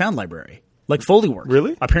copyright a sound library, like Foley work.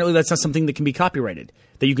 Really? Apparently that's not something that can be copyrighted,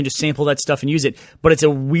 that you can just sample that stuff and use it, but it's a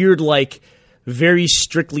weird, like, very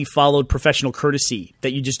strictly followed professional courtesy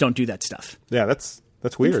that you just don't do that stuff. Yeah,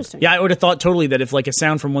 That's weird. Yeah, I would have thought totally that if like a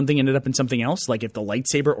sound from one thing ended up in something else, like if the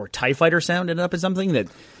lightsaber or TIE Fighter sound ended up in something that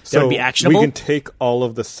would be actionable. We can take all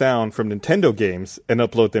of the sound from Nintendo games and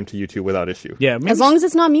upload them to YouTube without issue. Yeah, as long as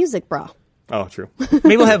it's not music, bro. Oh, true.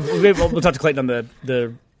 maybe we'll talk to Clayton on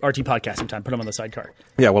the RT podcast sometime. Put him on the sidecar.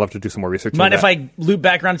 Yeah, we'll have to do some more research. Mind if I loop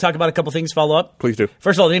back around and talk about a couple things, follow up? Please do.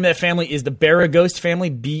 First of all, the name of that family is the Bereghost family,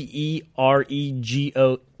 Bereghost.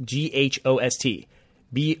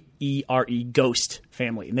 BERE Ghost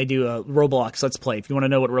family, and they do a Roblox Let's Play. If you want to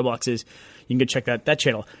know what Roblox is, you can go check that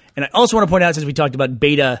channel. And I also want to point out, since we talked about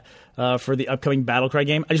beta for the upcoming Battlecry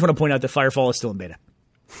game, I just want to point out that Firefall is still in beta.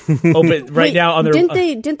 Open right now on their.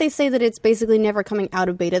 Didn't they say that it's basically never coming out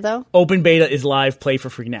of beta though? Open beta is live, play for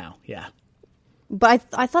free now. Yeah. But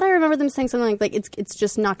I thought I remember them saying something like it's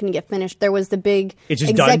just not going to get finished. There was the big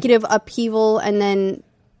executive upheaval, and then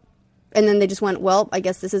they just went, well, I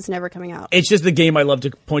guess this is never coming out. It's just the game I love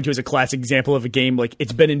to point to as a classic example of a game, like,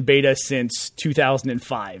 it's been in beta since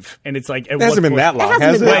 2005. And it's like... It hasn't been that long,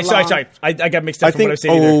 has it? Wait, sorry. I got mixed up from what I was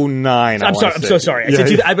saying. I think 2009. I'm so sorry. I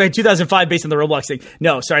said 2005 based on the Roblox thing.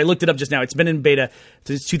 No, sorry, I looked it up just now. It's been in beta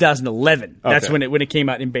since 2011. That's when it came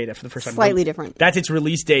out in beta for the first time. Slightly different. That's its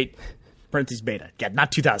release date, parentheses beta. Yeah,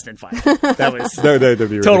 not 2005. That was that'd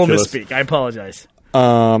be total ridiculous. misspeak. I apologize.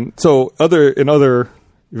 So in other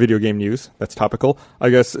video game news that's topical. I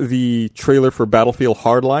guess the trailer for Battlefield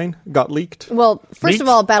Hardline got leaked. Well, first of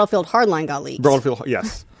all, Battlefield Hardline got leaked. Battlefield,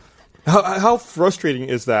 yes. How frustrating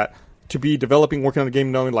is that to be developing, working on the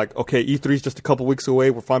game, knowing like, okay, E3 is just a couple weeks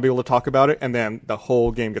away, we're finally able to talk about it, and then the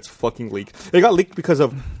whole game gets fucking leaked. It got leaked because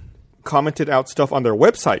of commented out stuff on their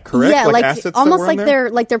website, correct? Yeah, like assets almost like there?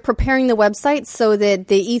 they're preparing the website so that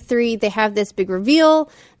the E3 they have this big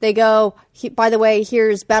reveal. They go, by the way,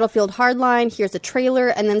 here's Battlefield Hardline, here's a trailer,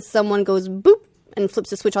 and then someone goes boop and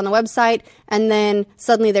flips a switch on the website, and then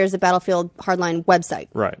suddenly there's a Battlefield Hardline website.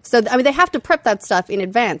 Right. So I mean, they have to prep that stuff in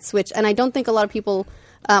advance, and I don't think a lot of people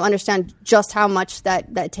understand just how much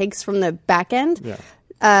that takes from the back end.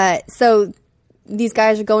 Yeah. So these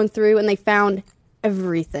guys are going through and they found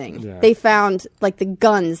everything. Yeah. They found like the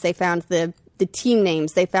guns, they found the team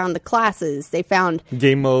names, they found the classes, they found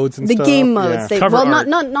game modes and the stuff. game modes. Yeah. Well,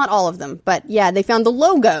 not all of them, but yeah, they found the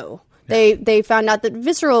logo. They found out that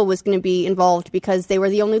Visceral was going to be involved because they were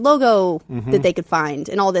the only logo that they could find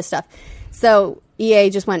and all this stuff. So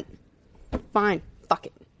EA just went, fine, fuck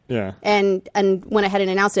it. Yeah. And went ahead and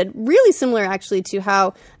announced it. Really similar, actually, to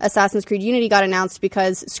how Assassin's Creed Unity got announced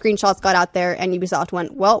because screenshots got out there and Ubisoft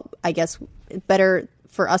went, well, I guess it's better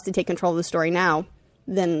for us to take control of the story now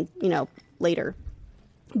than, later.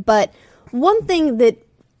 But one thing that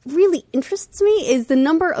really interests me is the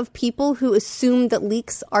number of people who assume that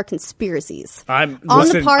leaks are conspiracies. I'm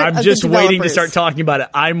of just the waiting to developers. start talking about it.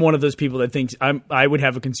 I'm one of those people that thinks I would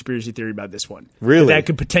have a conspiracy theory about this one. Really? That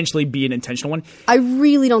could potentially be an intentional one. I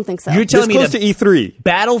really don't think so. You're telling me This close that to E3.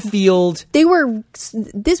 Battlefield.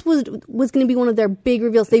 This was going to be one of their big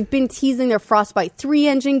reveals. They've been teasing their Frostbite 3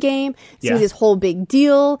 engine game. It's going to be this whole big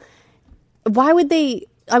deal. Why would they?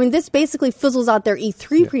 I mean, this basically fizzles out their E3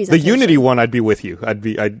 The presentation. Unity one, I'd be with you. I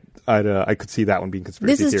could see that one being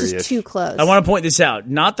conspiracy This is theory-ish. just too close. I want to point this out.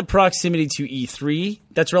 Not the proximity to E3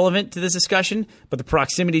 that's relevant to this discussion, but the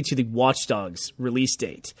proximity to the Watch Dogs release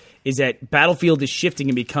date. Is that Battlefield is shifting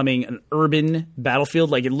and becoming an urban battlefield.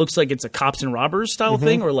 Like, it looks like it's a cops and robbers style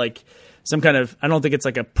thing, or like some kind of, I don't think it's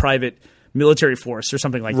like a private military force or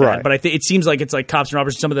something like Right. that. But I think it seems like it's like cops and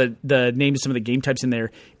robbers. Some of the names of some of the game types in there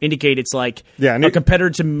indicate it's like and a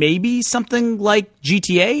competitor to maybe something like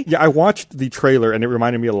GTA. Yeah, I watched the trailer, and it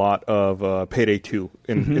reminded me a lot of Payday 2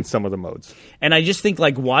 in some of the modes. And I just think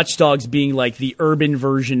like Watch Dogs being like the urban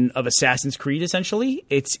version of Assassin's Creed, essentially.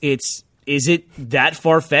 Is it that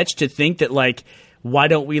far fetched to think that like why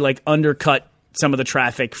don't we like undercut some of the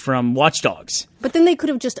traffic from Watch Dogs? But then they could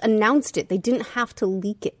have just announced it. They didn't have to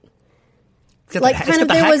leak it. It's got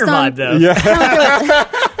the hacker vibe though. Yeah.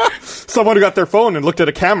 Someone who got their phone and looked at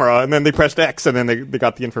a camera, and then they pressed X, and then they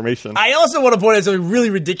got the information. I also want to point out something really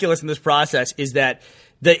ridiculous in this process is that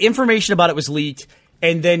the information about it was leaked,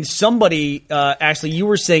 and then somebody, actually, you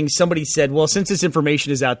were saying somebody said, well, since this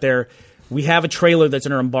information is out there, we have a trailer that's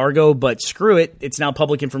under embargo, but screw it, it's now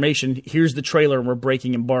public information. Here's the trailer, and we're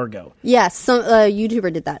breaking embargo. Yes, some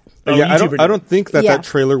YouTuber did that. Yeah, YouTuber I don't think that Yeah. that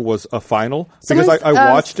trailer was a final because Someone's,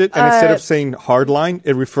 I watched it, and instead of saying Hardline,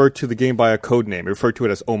 it referred to the game by a code name. It referred to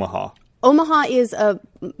it as Omaha. Omaha is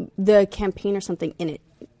the campaign or something in it,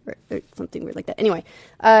 or something weird like that. Anyway,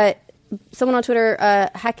 someone on Twitter,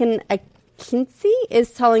 Hacken Akinci,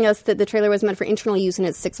 is telling us that the trailer was meant for internal use and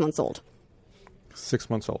it's 6 months old. 6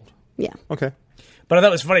 months old. Yeah. Okay. But I thought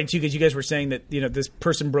it was funny, too, because you guys were saying that this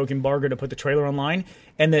person broke embargo to put the trailer online,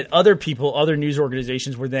 and that other people, other news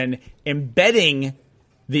organizations, were then embedding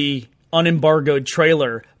the unembargoed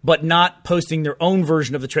trailer, but not posting their own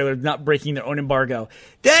version of the trailer, not breaking their own embargo.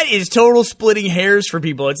 That is total splitting hairs for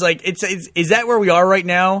people. It's like, is that where we are right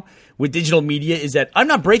now with digital media? Is that I'm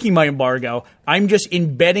not breaking my embargo. I'm just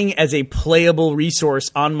embedding as a playable resource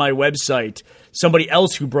on my website somebody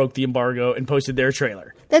else who broke the embargo and posted their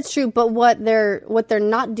trailer. That's true, but what they're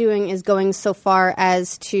not doing is going so far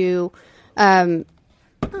as to. Is that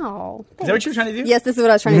what you were trying to do? Yes, this is what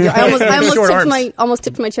I was trying to do. I Short almost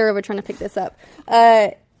tipped my chair over trying to pick this up.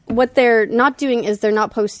 What they're not doing is they're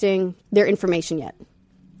not posting their information yet.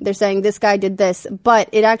 They're saying this guy did this, but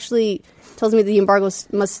it actually tells me the embargo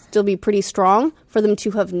must still be pretty strong for them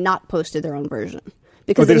to have not posted their own version.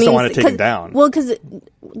 Because they just don't want to take it down. Well, because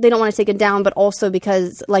they don't want to take it down, but also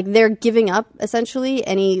because like they're giving up essentially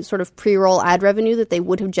any sort of pre-roll ad revenue that they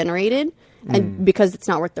would have generated, and because it's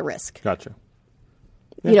not worth the risk. Gotcha.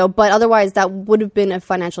 But otherwise that would have been a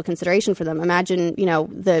financial consideration for them. Imagine, a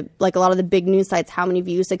lot of the big news sites, how many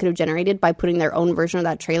views they could have generated by putting their own version of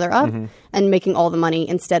that trailer up and making all the money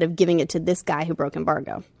instead of giving it to this guy who broke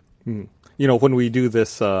embargo. When we do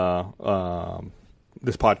this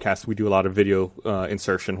this podcast, we do a lot of video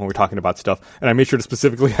insertion when we're talking about stuff. And I made sure to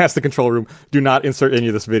specifically ask the control room, do not insert any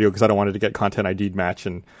of this video because I don't want it to get content ID'd match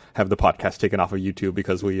and have the podcast taken off of YouTube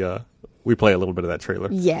because we play a little bit of that trailer.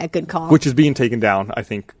 Yeah, good call. Which is being taken down, I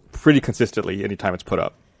think, pretty consistently anytime it's put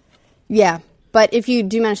up. Yeah, but if you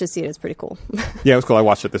do manage to see it, it's pretty cool. Yeah, it was cool. I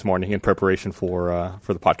watched it this morning in preparation for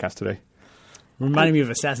the podcast today. Reminding me of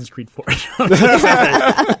Assassin's Creed 4. Here,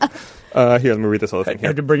 let me read this other thing I here.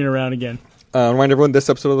 have to bring it around again. Remind everyone, this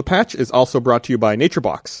episode of The Patch is also brought to you by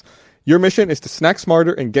NatureBox. Your mission is to snack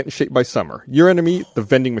smarter and get in shape by summer. Your enemy, the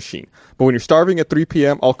vending machine. But when you're starving at 3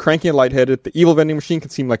 p.m., all cranky and lightheaded, the evil vending machine can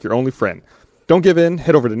seem like your only friend. Don't give in.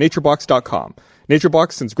 Head over to naturebox.com.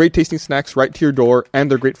 NatureBox sends great tasting snacks right to your door, and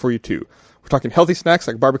they're great for you too. We're talking healthy snacks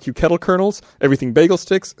like barbecue kettle kernels, everything bagel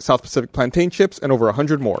sticks, South Pacific plantain chips, and over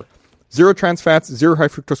 100 more. Zero trans fats, zero high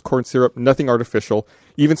fructose corn syrup, nothing artificial,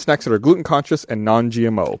 even snacks that are gluten conscious and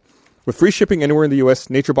non-GMO. With free shipping anywhere in the U.S.,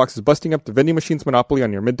 NatureBox is busting up the vending machine's monopoly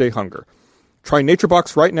on your midday hunger. Try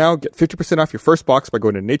NatureBox right now. Get 50% off your first box by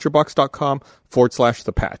going to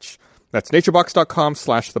naturebox.com/thepatch. That's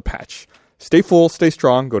naturebox.com/thepatch. Stay full, stay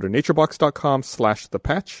strong. Go to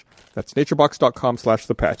naturebox.com/thepatch. That's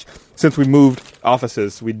naturebox.com/thepatch. Since we moved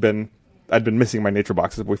offices, I'd been missing my nature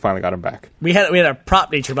boxes, but we finally got them back. We had a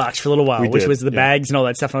prop nature box for a little while, which did, was the yeah. bags and all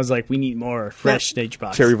that stuff. And I was like, we need more fresh nature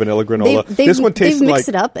box. Cherry vanilla granola. They've tastes mixed like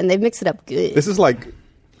it up, and they've mixed it up good. this is like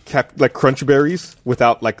crunch berries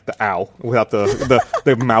without like without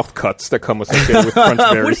the mouth cuts that come associated with crunch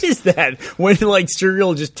berries. What is that? When like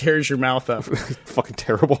cereal just tears your mouth up. Fucking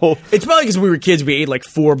terrible. It's probably because when we were kids, we ate like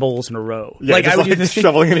 4 bowls in a row. Yeah, like just I would like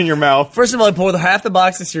shoveling it in your mouth. First of all, I pour half the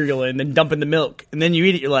box of cereal in, then dump in the milk, and then you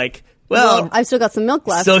eat it. You're like, well, I've still got some milk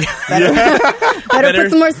left. still Better put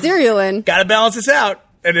some more cereal in. got to balance this out,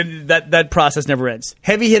 and then that process never ends.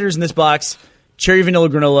 Heavy hitters in this box: cherry vanilla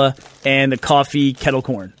granola and the coffee kettle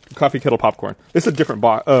corn. Coffee kettle popcorn. This is a different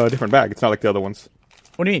bag. It's not like the other ones.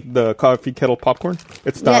 What do you mean? The coffee kettle popcorn.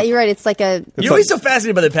 It's not. Yeah, you're right. It's like a... You're always so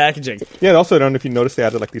fascinated by the packaging. Yeah, also, I don't know if you noticed they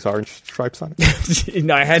added like these orange stripes on it.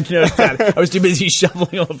 No, I hadn't noticed that. I was too busy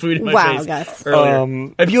shoveling all the food in my Wow, face Gus.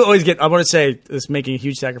 earlier. If you always get, I want to say, this is making a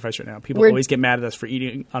huge sacrifice right now. People We're- always get mad at us for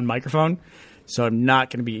eating on microphone, so I'm not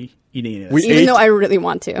going to be eating any of We this. Even ate- though I really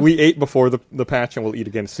want to. We ate before the patch, and we'll eat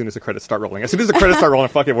again as soon as the credits start rolling. As soon as the credits start rolling,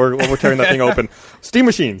 fuck it, we're tearing that thing open. Steam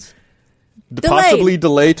machines. Possibly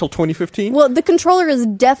delay till 2015. Well, the controller is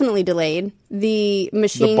definitely delayed. The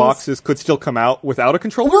machines... The boxes could still come out without a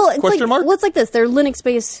controller? Well, it's Question like, mark? well, it's like this. They're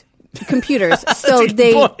Linux-based computers, so a good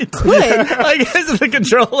they point. could. I guess the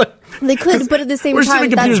controller. They could, but at the same We're time, assuming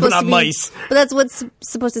that's computers, but supposed not to be, mice. But that's what's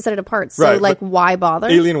supposed to set it apart. So, Right, like, but why bother?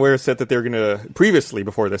 Alienware said that they're going to, previously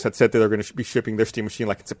before this, had said that they're going to be shipping their Steam machine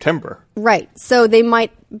like in September. Right. So they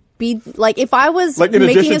might be like, if I was Like, in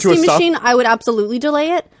making addition a to a Steam soft- machine, I would absolutely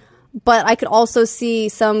delay it. But I could also see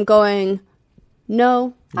some going,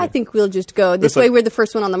 no, I think we'll just go this It's like- way. We're the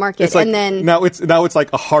first one on the market, It's like, and then now it's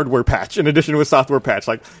like a hardware patch in addition to a software patch.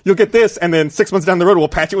 Like, you'll get this, and then 6 months down the road, we'll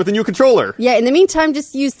patch it with a new controller. yeah. In the meantime,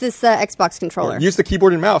 just use this Xbox controller. Use the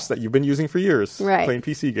keyboard and mouse that you've been using for years, Right. playing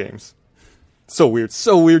PC games. So weird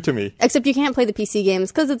to me. Except you can't play the PC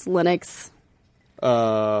games because it's Linux.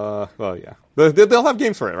 Well, yeah, they'll have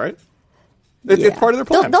games for it, right? It's Yeah. part of their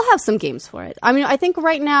plan. They'll have some games for it. I mean, I think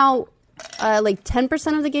right now, like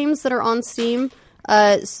 10% of the games that are on Steam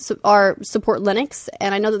support Linux,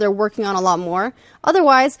 and I know that they're working on a lot more.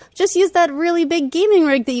 Otherwise, just use that really big gaming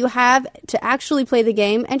rig that you have to actually play the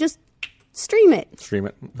game and just stream it. Stream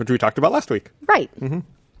it, which we talked about last week. Right. Mm-hmm.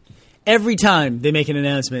 Every time they make an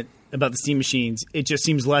announcement about the Steam machines, it just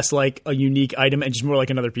seems less like a unique item and just more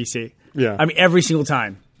like another PC. Yeah. I mean, every single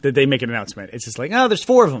time that they make an announcement, it's just like, oh, there's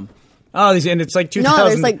 4 of them. Oh, and it's like 2,000. No,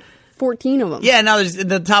 there's like 14 of them. Yeah, now there's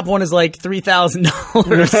the top one is like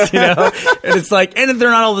 $3,000, you know, and it's like, and they're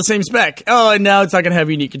not all the same spec. Oh, and now it's not going to have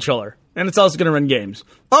a unique controller, and it's also going to run games.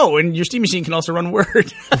 Oh, and your Steam machine can also run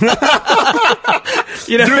Word.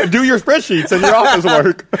 You know, Do your spreadsheets and your office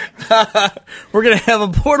work. we're going to have a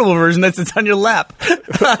portable version that sits on your lap.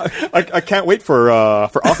 I can't wait for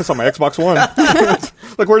Office on my Xbox One.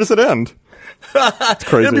 Like, where does it end? It's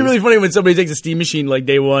crazy. It'd be really funny when somebody takes a Steam machine like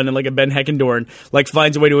day one and like a Ben Heckendorn like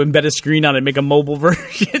finds a way to embed a screen on it and make a mobile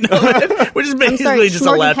version of it, which is I'm basically sorry, just a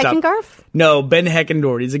Schmorty laptop. Heckengarf? No, Ben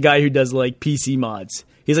Heckendorn. He's a guy who does like PC mods.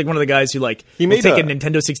 He's like one of the guys who like will made take a a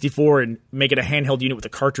Nintendo 64 and make it a handheld unit with a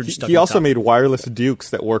cartridge stuck He on also top. made wireless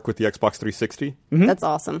Dukes that work with the Xbox 360. That's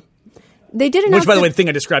awesome. They did announce Which, by the way, that the thing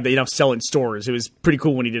I described that you don't sell in stores. It was pretty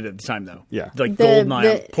cool when he did it at the time, though. Yeah. Like the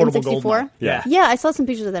GoldenEye, portable N64? GoldenEye. Yeah. Yeah, I saw some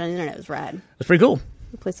pictures of that on the internet. It was rad. That's pretty cool.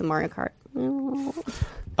 Play some Mario Kart.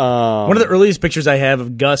 One of the earliest pictures I have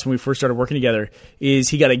of Gus when we first started working together is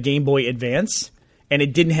he got a Game Boy Advance, and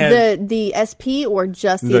it didn't have the SP or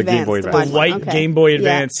just The the Game Advance, Boy the Advance. wide one? white Okay. Game Boy Yeah.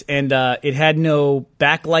 Advance, and it had no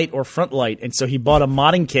backlight or front light, and so he bought a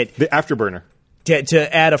modding kit The Afterburner.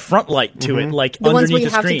 to add a front light to it, like The ones underneath where you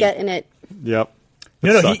the have screen. to get in it. Yep. He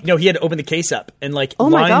had to open the case up and like Oh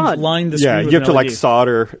my God. line the screen. Yeah, with you have an to like LED.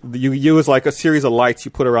 solder. You use like a series of lights you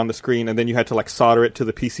put around the screen, and then you had to like solder it to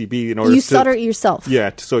the PCB in order You to solder it yourself. Yeah,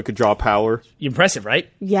 so it could draw power. Impressive, right?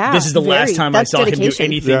 Yeah, This is the last very. time That's I saw him dedication. do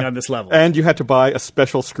anything Yeah. on this level. And you had to buy a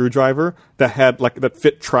special screwdriver that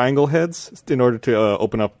fit triangle heads in order to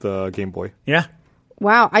open up the Game Boy. Yeah.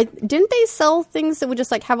 Wow, didn't they sell things that would just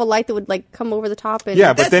like have a light that would like come over the top? And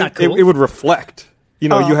Yeah, but That's then not cool. it would reflect. You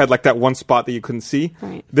know, Oh. you had like that one spot that you couldn't see.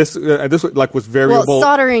 Right. This like was well, variable.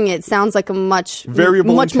 soldering it sounds like a much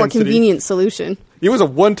Variable more intensity. convenient solution. It was a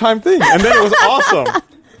one-time thing, and then it was awesome.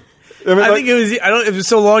 I think it was. It was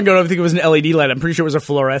so long ago. I don't think it was an LED light. I'm pretty sure it was a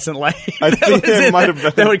fluorescent light. I think it might have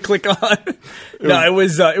been. That would click on. It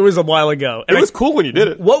was a while ago. It was cool when you did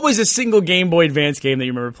it. What was a single Game Boy Advance game that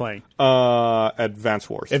you remember playing? Advance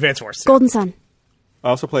Wars. Advance Wars. Golden Sun. I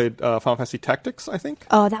also played Final Fantasy Tactics, I think.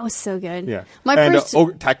 Oh, that was so good. Yeah. My and, first,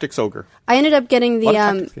 Tactics Ogre. I ended up getting the Lot of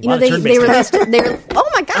tactics games. you know, Lot of they turn-based released they were, oh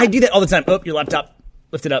my god, I do that all the time. Oh, your laptop.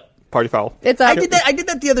 Lift it up. Party Foul. it's up. I did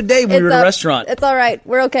that the other day when we were It's at a up. restaurant. It's all right.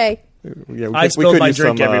 We're okay. Yeah, I spilled my use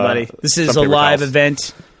drink, some, everybody. This is some a paper live towels.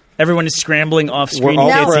 event. Everyone is scrambling off We're screen. all,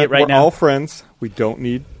 You can't see it right we're now. all friends. We don't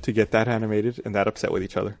need to get that animated and that upset with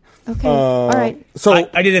each other. Okay. All right. So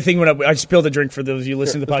I did a thing when I spilled a drink for those of you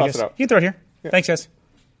listening to the Here, let's podcast. toss it out. You can throw it here. Thanks, guys.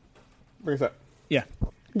 where's that? Yeah.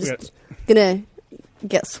 Just gonna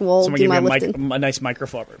get swole. Someone Do give my me lifting. a nice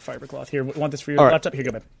microfiber cloth. Here, want this for your All right. laptop? Here,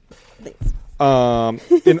 go, babe. Thanks.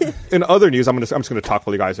 In other news, I'm just going to talk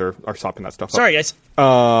while you guys are sopping that stuff up. Sorry, guys.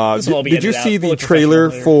 This will all be Did you edited see out. We'll the look trailer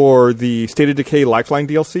professional later. for the State of Decay Lifeline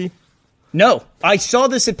DLC? No, I saw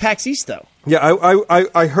this at PAX East though. Yeah,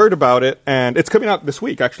 I heard about it, and it's coming out this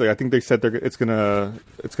week. Actually, I think they said they're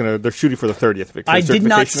shooting for the 30th. because I did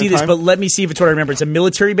not certification see in this, time. but let me see if it's what I remember. It's a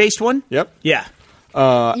military-based one. Yep. Yeah.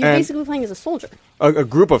 You're and- basically playing as a soldier. A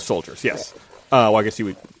group of soldiers, yes. Well, I guess you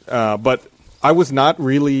would. But I was not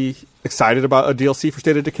really excited about a DLC for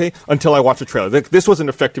State of Decay until I watched the trailer. This was an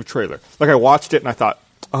effective trailer. Like, I watched it and I thought,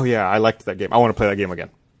 oh yeah, I liked that game. I want to play that game again.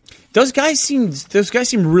 Those guys seem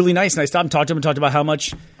really nice, and I stopped and talked to them and talked about how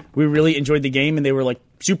much we really enjoyed the game, and they were like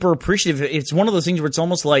super appreciative. It's one of those things where it's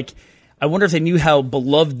almost like I wonder if they knew how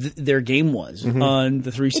beloved their game was Mm-hmm. on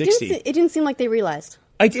the 360. It didn't seem like they realized.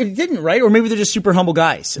 It didn't, right? Or maybe they're just super humble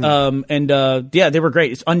guys. Yeah, they were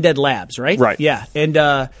great. It's Undead Labs, right? Right. Yeah,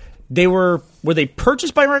 and they were they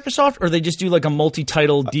purchased by Microsoft, or they just do like a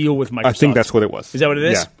multi-title deal with Microsoft? I think that's what it was. Is that what it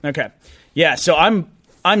is? Yeah. Okay. Yeah. So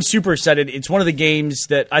I'm super excited. It's one of the games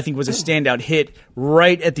that I think was a standout hit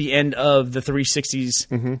right at the end of the 360's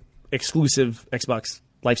exclusive Xbox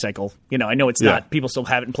life cycle. You know, I know it's Yeah. not. People still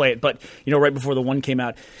haven't played it, but you know, right before the one came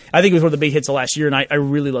out, I think it was one of the big hits of last year, and I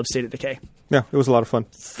really love State of Decay. Yeah, it was a lot of fun.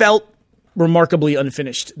 Felt remarkably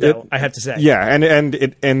unfinished, though, I have to say. Yeah, and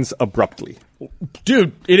it ends abruptly.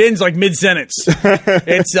 Dude, it ends like mid sentence.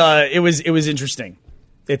 It was interesting.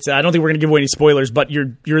 It's I don't think we're gonna give away any spoilers, but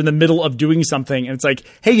you're in the middle of doing something, and it's like,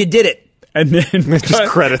 hey, you did it. And then just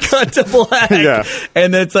credits. cut to black. Yeah.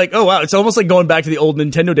 And then it's like, oh wow, it's almost like going back to the old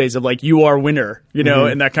Nintendo days of like, you are winner, you know,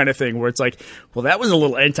 and that kind of thing, where it's like, well, that was a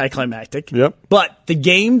little anticlimactic. Yep. But the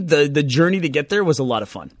game, the journey to get there was a lot of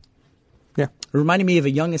fun. Yeah. It reminded me of a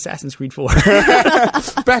young Assassin's Creed 4.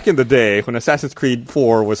 Back in the day when Assassin's Creed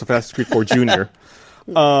 4 was Assassin's Creed 4 Junior.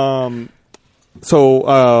 I'm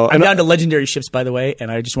down to legendary ships, by the way, and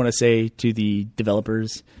I just want to say to the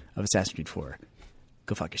developers of Assassin's Creed 4,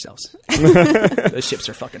 go fuck yourselves. Those ships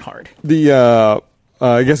are fucking hard.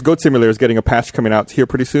 I guess Goat Simulator is getting a patch coming out here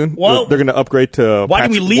pretty soon. Whoa. They're going to upgrade to Why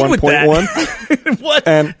patch did we lead with 1.1. that? What?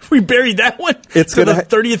 And we buried that one it's to the gonna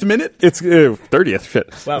 30th minute? It's 30th. Shit.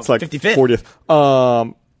 Wow, It's like 55th.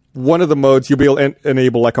 40th. One of the modes, you'll be able to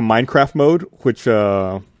enable like a Minecraft mode, which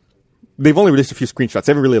they've only released a few screenshots.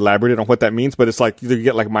 They haven't really elaborated on what that means, but it's like you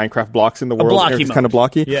get like Minecraft blocks in the world. blocky It's mode. kind of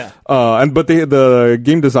blocky. Yeah. But the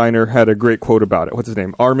game designer had a great quote about it. What's his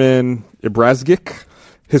name? Armin Ibrazgic.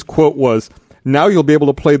 His quote was, "Now you'll be able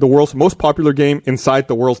to play the world's most popular game inside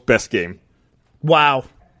the world's best game." Wow.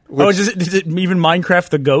 Is it even Minecraft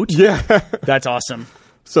the goat? Yeah. That's awesome.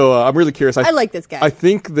 So I'm really curious. I like this guy. I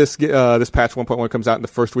think this patch 1.1 comes out in the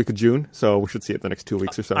first week of June, so we should see it the next 2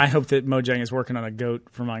 weeks or so. I hope that Mojang is working on a goat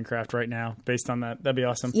for Minecraft right now based on that. That'd be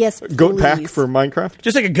awesome. Yes, Goat please. pack for Minecraft.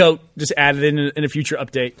 Just like a goat, just added in a future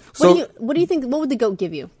update. What do you think? What would the goat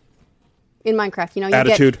give you? in Minecraft. You know,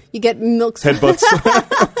 Attitude. You get milk. Headbutts.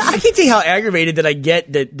 I can't tell you how aggravated that I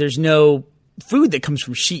get that there's no food that comes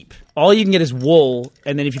from sheep. All you can get is wool,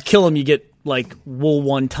 and then if you kill them, you get like wool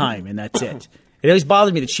one time, and that's it. It always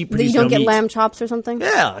bothers me that sheep produce You don't no get meat. lamb chops or something?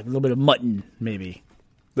 Yeah, like a little bit of mutton, maybe.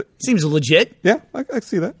 Seems legit. Yeah, I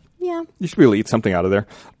see that. Yeah. You should really eat something out of there.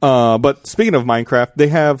 But speaking of Minecraft, they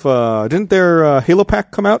have didn't their Halo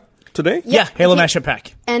pack come out today? Yeah, Halo Mashup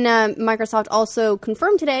Pack. And Microsoft also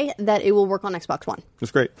confirmed today that it will work on Xbox One.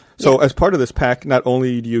 That's great. So as part of this pack, not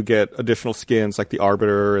only do you get additional skins like the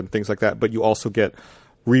Arbiter and things like that, but you also get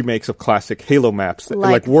remakes of classic Halo maps,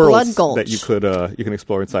 Like worlds Blood Gulch. that you can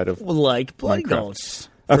explore inside of. Like Blood Minecraft. Gulch,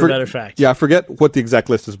 I for a matter of fact. Yeah, I forget what the exact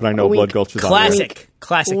list is, but I know Wink. Blood Gulch is on there.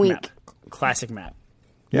 Classic Wink. map. Classic map.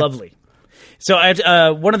 Yeah. Lovely. So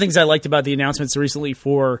one of the things I liked about the announcements recently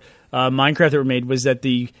for Minecraft that were made was that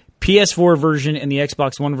the PS4 version and the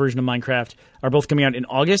Xbox One version of Minecraft are both coming out in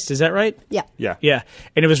August. Is that right? Yeah. Yeah. Yeah.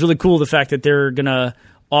 And it was really cool the fact that they're going to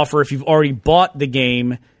offer, if you've already bought the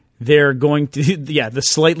game, they're going to, the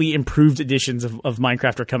slightly improved editions of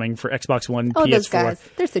Minecraft are coming for Xbox One, Oh, PS4. those guys.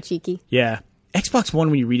 They're so cheeky. Yeah. Xbox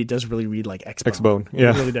One, when you read it, does really read like Xbone. Xbone,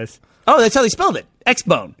 yeah. It really does. Oh, that's how they spelled it.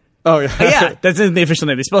 Xbone. Oh yeah. Yeah, that's the official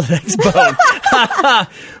name. They spelled it Xbone.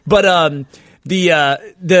 But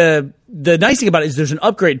the nice thing about it is there's an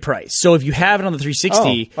upgrade price. So if you have it on the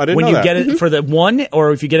 360, Oh, I didn't when know you that. get it for the one,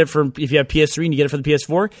 or if you get it if you have PS3 and you get it for the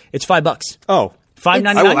PS4, it's $5. Oh.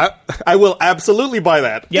 $5.99. I will absolutely buy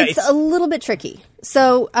that. Yeah, It's a little bit tricky.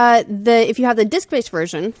 So if you have the disc-based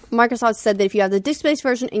version, Microsoft said that if you have the disc-based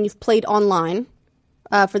version and you've played online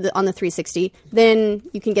on the 360, then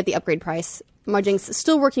you can get the upgrade price. Mojang's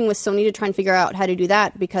still working with Sony to try and figure out how to do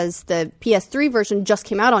that because the PS3 version just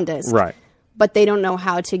came out on disc. Right. But they don't know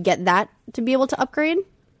how to get that to be able to upgrade.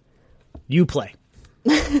 You play.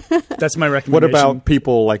 That's my recommendation. What about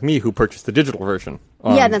people like me who purchased the digital version?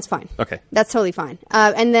 Yeah, that's fine. Okay. That's totally fine.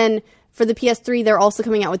 And then for the PS3, they're also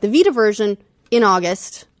coming out with the Vita version in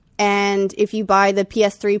August. And if you buy the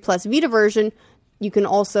PS3 plus Vita version, you can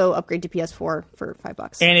also upgrade to PS4 for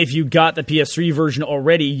 $5. And if you got the PS3 version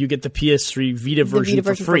already, you get the PS3 Vita version, the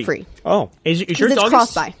Vita version for free. Oh. Is you sure Because it's it's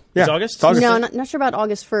August? cross-buy. Yeah, It's August? it's August. No, not sure about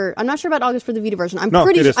August for. I'm not sure about August for the Vita version. I'm No,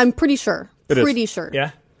 pretty. it is. I'm pretty sure. It is. Pretty sure.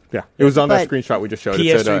 Yeah. Yeah. It was on that But screenshot we just showed. It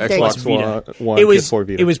PS3 said plus Xbox Vita. One, It was PS4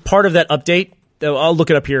 Vita. it was part of that update. Though I'll look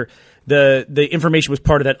it up here. The information was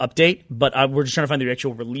part of that update, but we're just trying to find the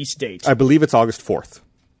actual release date. I believe it's August 4th.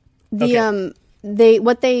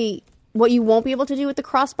 The what you won't be able to do with the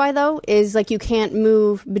cross-buy though is like you can't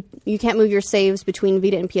move your saves between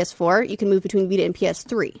Vita and PS4. You can move between Vita and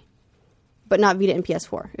PS3, but not Vita and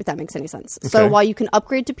PS4. If that makes any sense. So Okay. while you can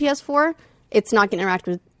upgrade to PS4, it's not going to interact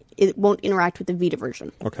with. It won't interact with the Vita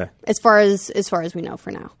version. Okay. As far as we know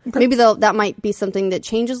for now. Maybe that might be something that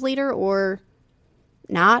changes later or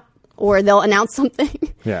not, or they'll announce something.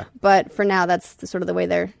 Yeah. But for now, that's sort of the way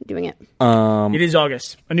they're doing it. It is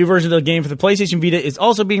August. A new version of the game for the PlayStation Vita is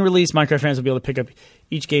also being released. Minecraft fans will be able to pick up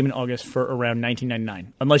each game in August for around $19.99.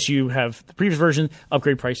 Unless you have the previous version,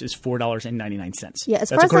 upgrade price is $4.99. Yeah,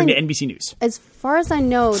 That's according to NBC News. As far as I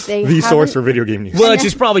know, they The source haven't- for video game news. Well, it's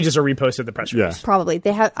just probably just a repost of the press release. Yeah. Probably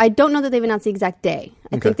they have. I don't know that they've announced the exact day.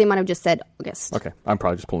 I Okay. think they might have just said August. Okay. I'm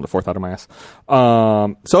probably just pulling the fourth out of my ass.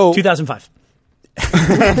 So 2005.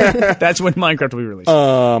 That's when Minecraft will be released.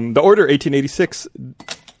 the Order 1886,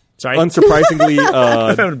 Sorry. unsurprisingly,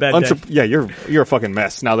 having a bad day. yeah, you're a fucking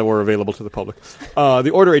mess now that we're available to the public.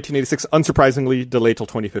 The Order 1886, unsurprisingly, delayed till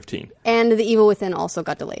 2015. And the Evil Within also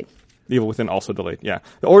got delayed. The Evil Within also delayed. Yeah,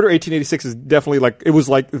 the Order 1886 is definitely it was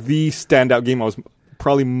like the standout game I was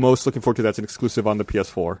probably most looking forward to. That's an exclusive on the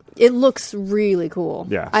PS4. It looks really cool.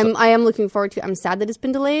 Yeah, I am looking forward to it. I'm sad that it's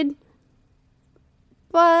been delayed,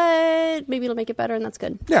 but maybe it'll make it better, and that's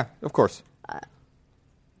good. Yeah, of course.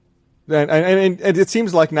 And it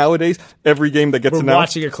seems like nowadays every game that gets We're announced,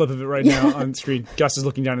 watching a clip of it right now on screen. Gus is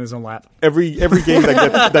looking down in his own lap. every game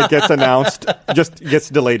that gets announced just gets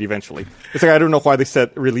delayed eventually. It's like I don't know why they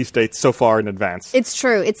set release dates so far in advance. It's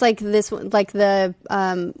true. It's like this, like the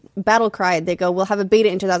Battle Cry. They go, "We'll have a beta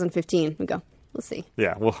in 2015." We go, "We'll see.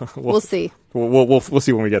 Yeah, We'll see." We'll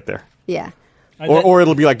see when we get there. Yeah, Or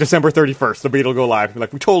it'll be like December 31st. The beta will go live.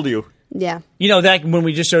 Like we told you. yeah. You know, that when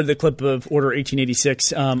we just showed the clip of Order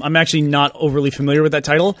 1886, I'm actually not overly familiar with that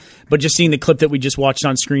title, but just seeing the clip that we just watched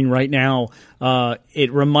on screen right now,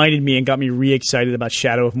 it reminded me and got me re-excited about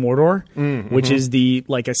Shadow of Mordor, which is the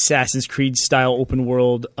Assassin's Creed style open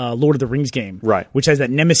world Lord of the Rings game, Right. Which has that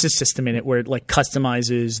Nemesis system in it where it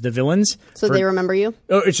customizes the villains. So they remember you.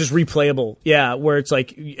 Oh, it's just replayable. Yeah, where it's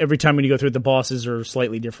like every time when you go through it, the bosses are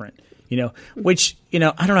slightly different. Which I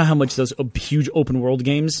don't know how much those huge open world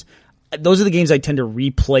games. those are the games I tend to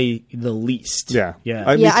replay the least. Yeah.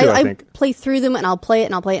 Yeah. Me too, I think. play through them and I'll play it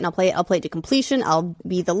and I'll play it and I'll play it. I'll play it to completion. I'll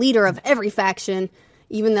be the leader of every faction,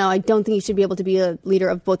 even though I don't think you should be able to be a leader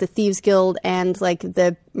of both the Thieves Guild and like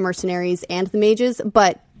the mercenaries and the mages,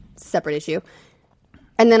 but separate issue.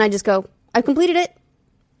 And then I just go, I've completed it.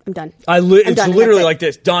 I'm done. It's literally like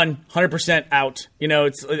this. Done. 100% out. You know,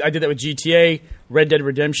 I did that with GTA, Red Dead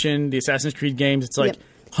Redemption, the Assassin's Creed games. It's like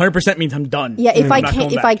 100% means I'm done. Yeah, if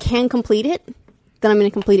I can complete it, then I'm going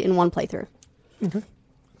to complete it in one playthrough. Okay.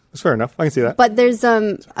 That's fair enough. I can see that. But there's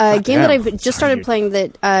a game that I've just started playing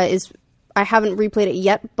that is I haven't replayed it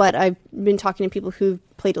yet, but I've been talking to people who've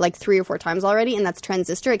played it like 3 or 4 times already, and that's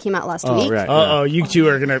Transistor. It came out last week. Right, Uh-oh, you two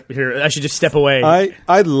are going to hear. I should just step away.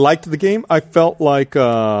 I liked the game. I felt like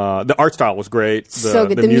the art style was great. So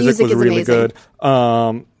good. The music was is really amazing.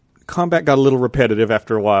 good. Combat got a little repetitive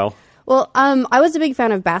after a while. Well, I was a big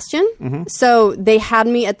fan of Bastion, so they had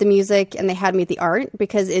me at the music and they had me at the art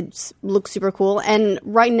because it looks super cool. And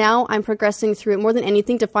right now, I'm progressing through it more than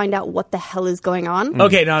anything to find out what the hell is going on.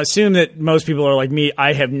 Okay, now assume that most people are like me.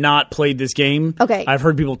 I have not played this game. Okay. I've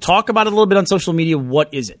heard people talk about it a little bit on social media.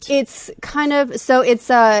 What is it? It's kind of it's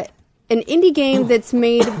an indie game that's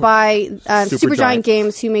made by Supergiant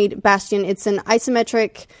Games, who made Bastion. It's an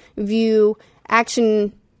isometric view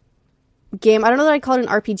action game. I don't know that I'd call it an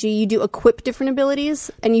RPG. You do equip different abilities,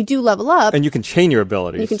 and you do level up. And you can chain your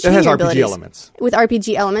abilities. It has RPG elements. With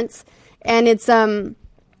RPG elements. And it's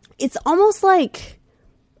almost like...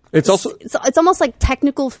 It's almost like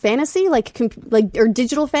technical fantasy, like or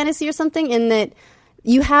digital fantasy or something, in that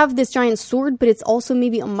you have this giant sword, but it's also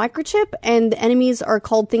maybe a microchip, and the enemies are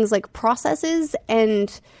called things like processes,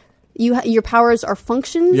 and... your powers are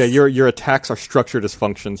functions. Yeah, your attacks are structured as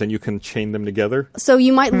functions, and you can chain them together. So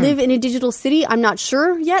you might live in a digital city. I'm not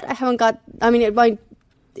sure yet. I haven't got... I mean,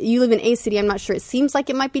 you live in a city. I'm not sure. It seems like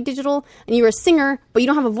it might be digital. And you're a singer, but you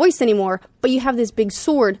don't have a voice anymore. But you have this big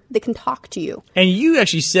sword that can talk to you. And you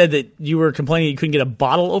actually said that you were complaining you couldn't get a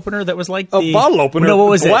bottle opener that was like a bottle opener? No, what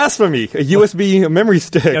was blasphemy. A USB memory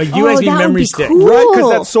stick. A USB memory stick. Cool. Right,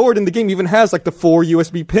 because that sword in the game even has like the 4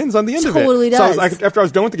 USB pins on the end of it. Totally does. So after I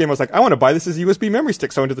was done with the game, I was like, I want to buy this as a USB memory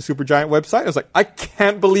stick. So I went to the Supergiant website. I was like, I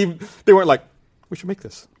can't believe they weren't like, we should make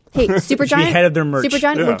this. Hey, Supergiant, head of their merch.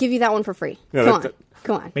 Supergiant will give you that one for free. Yeah,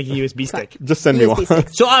 Come on. Make a USB stick. Just send me one.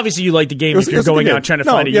 So obviously you like the game if you're going out trying to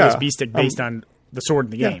find a USB stick based on the sword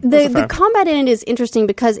in the game. The combat in it is interesting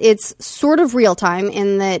because it's sort of real time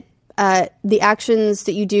in that the actions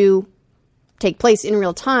that you do take place in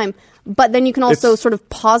real time, but then you can also sort of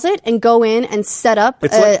pause it and go in and set up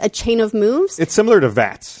a chain of moves. It's similar to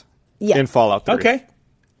VATS in Fallout 3. Okay.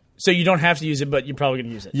 So you don't have to use it, but you're probably going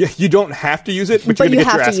to use it. Yeah, you don't have to use it, but you're going to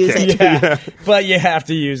get your ass kicked. Yeah, but you have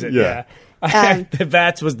to use it. Yeah. The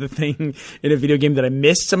VATS was the thing in a video game that I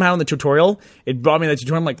missed somehow in the tutorial. It brought me to the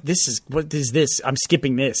tutorial. I'm like, what is this? I'm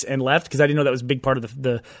skipping this and left because I didn't know that was a big part of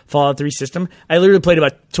the Fallout 3 system. I literally played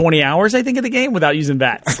about 20 hours, I think, of the game without using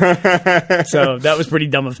VATS. So that was pretty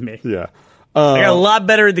dumb of me. Yeah. I got a lot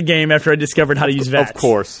better at the game after I discovered how to use VATS. Of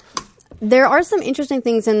course. There are some interesting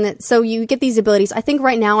things in that. So you get these abilities. I think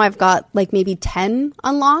right now I've got like maybe 10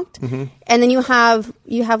 unlocked, and then you have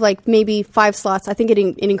like maybe 5 slots. I think it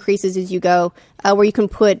increases as you go, where you can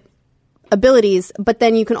put abilities, but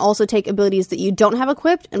then you can also take abilities that you don't have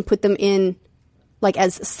equipped and put them in like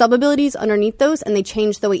as sub-abilities underneath those, and they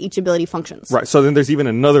change the way each ability functions. Right, so then there's even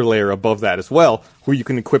another layer above that as well, where you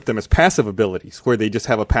can equip them as passive abilities, where they just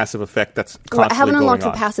have a passive effect that's constantly going on. I haven't unlocked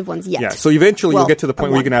the passive ones yet. Yeah, so eventually you'll get to the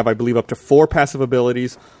point where you can have, I believe, up to 4 passive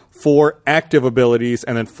abilities, 4 active abilities,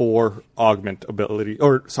 and then 4 augment ability,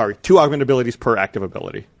 2 augment abilities per active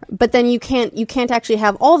ability. But then you can't actually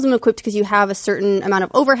have all of them equipped because you have a certain amount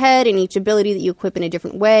of overhead in each ability that you equip in a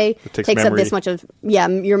different way. It takes up this much of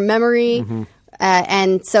your memory.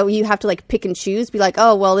 And so you have to like pick and choose, be like,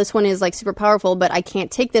 oh, well, this one is like super powerful, but I can't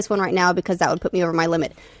take this one right now because that would put me over my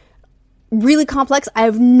limit. Really complex. I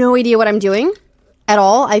have no idea what I'm doing at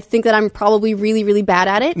all. I think that I'm probably really, really bad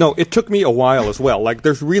at it. No, it took me a while as well. Like,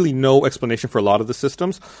 there's really no explanation for a lot of the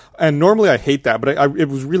systems. And normally I hate that, but it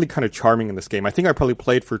was really kind of charming in this game. I think I probably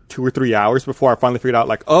played for 2 or 3 hours before I finally figured out,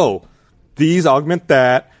 like, oh, these augment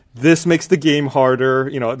that. This makes the game harder,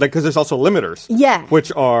 because there's also limiters. Yeah.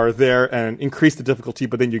 Which are there and increase the difficulty,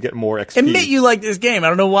 but then you get more XP. Admit you like this game. I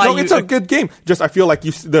don't know why. No, it's a good game. Just I feel like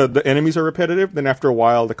the enemies are repetitive. Then after a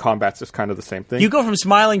while, the combat's just kind of the same thing. You go from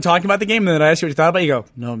smiling, talking about the game, and then I ask you what you thought about it. You go,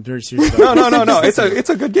 no, I'm very serious about it. No. It's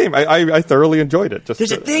a good game. I thoroughly enjoyed it.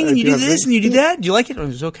 There's a thing, and you do this, and you do that. Do you like it? Oh,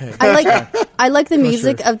 it's okay. I like the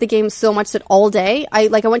music of the game so much that all day, I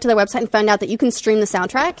went to their website and found out that you can stream the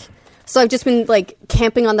soundtrack. So I've just been like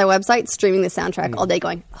camping on their website, streaming the soundtrack all day,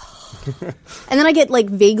 going, oh, And then I get like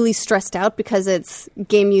vaguely stressed out because it's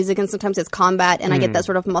game music and sometimes it's combat, and I get that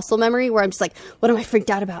sort of muscle memory where I'm just like, what am I freaked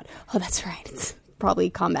out about? Oh, that's right. It's probably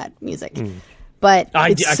combat music. But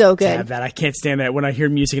it's so good. Have that. I can't stand that when I hear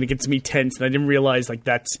music and it gets me tense, and I didn't realize like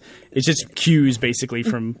it's just cues basically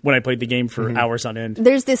from when I played the game for hours on end.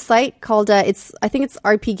 There's this site called I think it's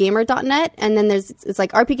rpgamer.net, and then it's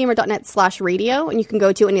like rpgamer.net/radio, and you can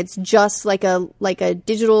go to, and it's just like a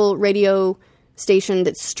digital radio station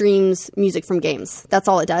that streams music from games. That's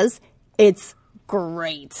all it does. It's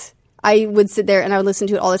great. I would sit there and I would listen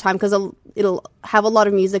to it all the time because it'll have a lot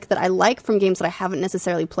of music that I like from games that I haven't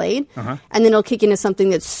necessarily played. And then it'll kick into something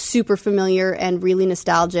that's super familiar and really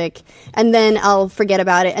nostalgic. And then I'll forget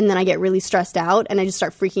about it. And then I get really stressed out and I just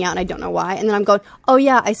start freaking out and I don't know why. And then I'm going, oh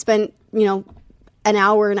yeah, I spent, an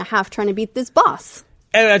hour and a half trying to beat this boss.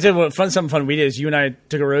 And I tell you what, something fun we did is you and I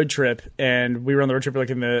took a road trip, and we were on the road trip like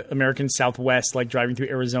in the American Southwest, like driving through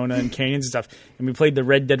Arizona and canyons and stuff. And we played the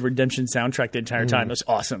Red Dead Redemption soundtrack the entire time. It was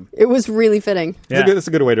awesome. It was really fitting. Yeah. It's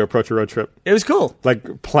a good way to approach a road trip. It was cool.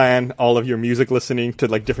 Like plan all of your music listening to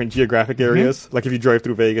like different geographic areas. Like if you drive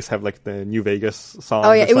through Vegas, have like the New Vegas song.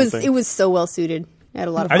 Oh yeah, it was so well suited. I had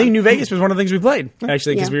a lot of fun. I think New Vegas was one of the things we played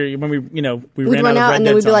actually because we ran out of Red and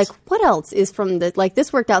then we'd songs. be like, what else is from the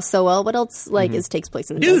this worked out so well? What else takes place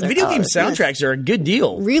in the desert? Video game soundtracks are a good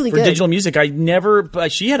deal. Really for good. Digital music.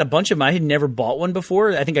 She had a bunch of them. I had never bought one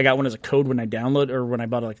before. I think I got one as a code when I downloaded or when I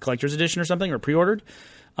bought a collector's edition or something or pre-ordered.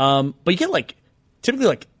 But you get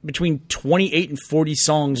typically between 28 and 40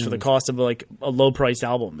 songs for the cost of a low-priced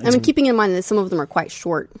album. I mean, keeping in mind that some of them are quite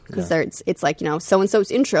short because it's like,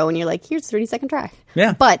 so-and-so's intro and you're like, here's a 30-second track.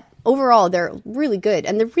 Yeah. But overall, they're really good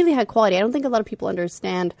and they're really high quality. I don't think a lot of people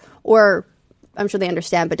understand, or I'm sure they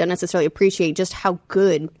understand, but don't necessarily appreciate just how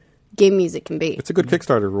good game music can be. It's a good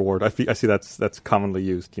Kickstarter reward. I see that's commonly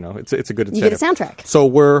used. It's a good incentive. You get a soundtrack. So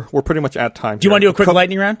we're pretty much at time. Do you want to do a quick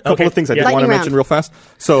lightning round? A couple of things I did want to Lightning mention round. real fast.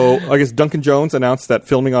 So I guess Duncan Jones announced that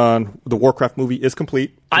filming on the Warcraft movie is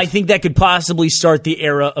complete. I think that could possibly start the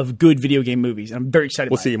era of good video game movies. I'm very excited.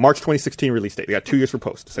 We'll see. March 2016 release date. They got 2 years for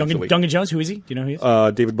post. Essentially. Duncan Jones, who is he? Do you know who he is?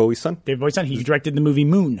 David Bowie's son. David Bowie's son. He directed the movie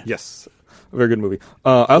Moon. Yes. A very good movie.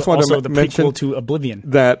 I also wanted to the mention prequel to Oblivion.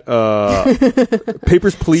 that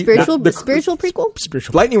Papers, Please... Spiritual prequel?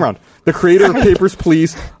 Spiritual. Lightning round. The creator of Papers,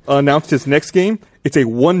 Please announced his next game. It's a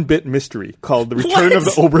 1-bit mystery called The Return of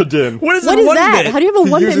the Obra Dinn. What is What is that? How do you have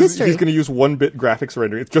a 1-bit mystery? He's going to use 1-bit graphics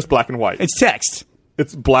rendering. It's just black and white. It's text.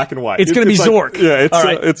 It's black and white. It's going to be Zork. Yeah, All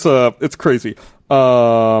right. It's crazy.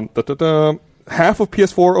 Half of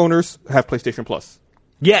PS4 owners have PlayStation Plus,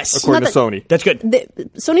 Yes. according to Sony. That's good.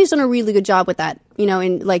 Sony's done a really good job with that.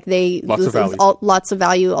 Lots of value. Lots of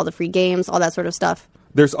value, all the free games, all that sort of stuff.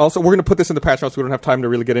 There's also, we're going to put this in the patch notes, so we don't have time to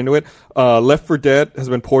really get into it. Left 4 Dead has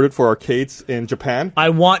been ported for arcades in Japan. I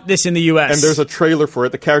want this in the U.S. And there's a trailer for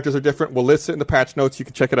it. The characters are different. We'll list it in the patch notes. You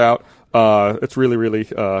can check it out. It's really, really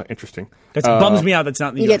interesting. That bums me out that's not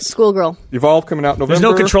in the You U.S. get Schoolgirl. Evolve coming out in November. There's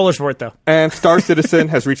no controllers for it, though. And Star Citizen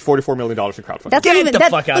has reached $44 million in crowdfunding. That's Get not even, the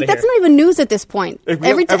that, fuck but outta that's here. not even news at this point. I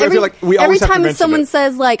feel like we every always have to time mention someone it.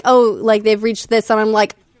 says they've reached this, and I'm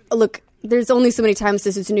like, look, there's only so many times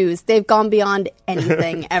this is news. They've gone beyond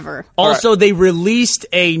anything ever. Also, they released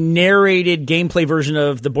a narrated gameplay version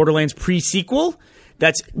of the Borderlands pre-sequel.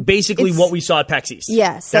 That's basically what we saw at PAX East.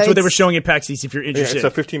 Yeah, so that's what they were it's- showing at PAX East, if you're Yeah, interested.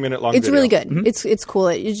 it's a 15-minute long It's video. really good. It's cool.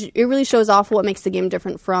 It really shows off what makes the game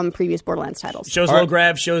different from previous Borderlands titles. Shows low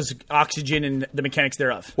grav, shows oxygen, and the mechanics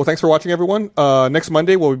thereof. Well, thanks for watching, everyone. Next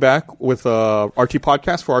Monday, we'll be back with RT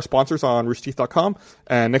Podcast for our sponsors on roosterteeth.com.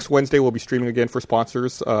 And next Wednesday, we'll be streaming again for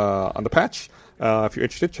sponsors on the patch. If you're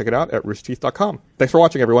interested, check it out at roosterteeth.com. Thanks for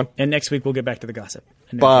watching, everyone. And next week, we'll get back to the gossip.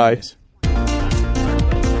 And Bye. news.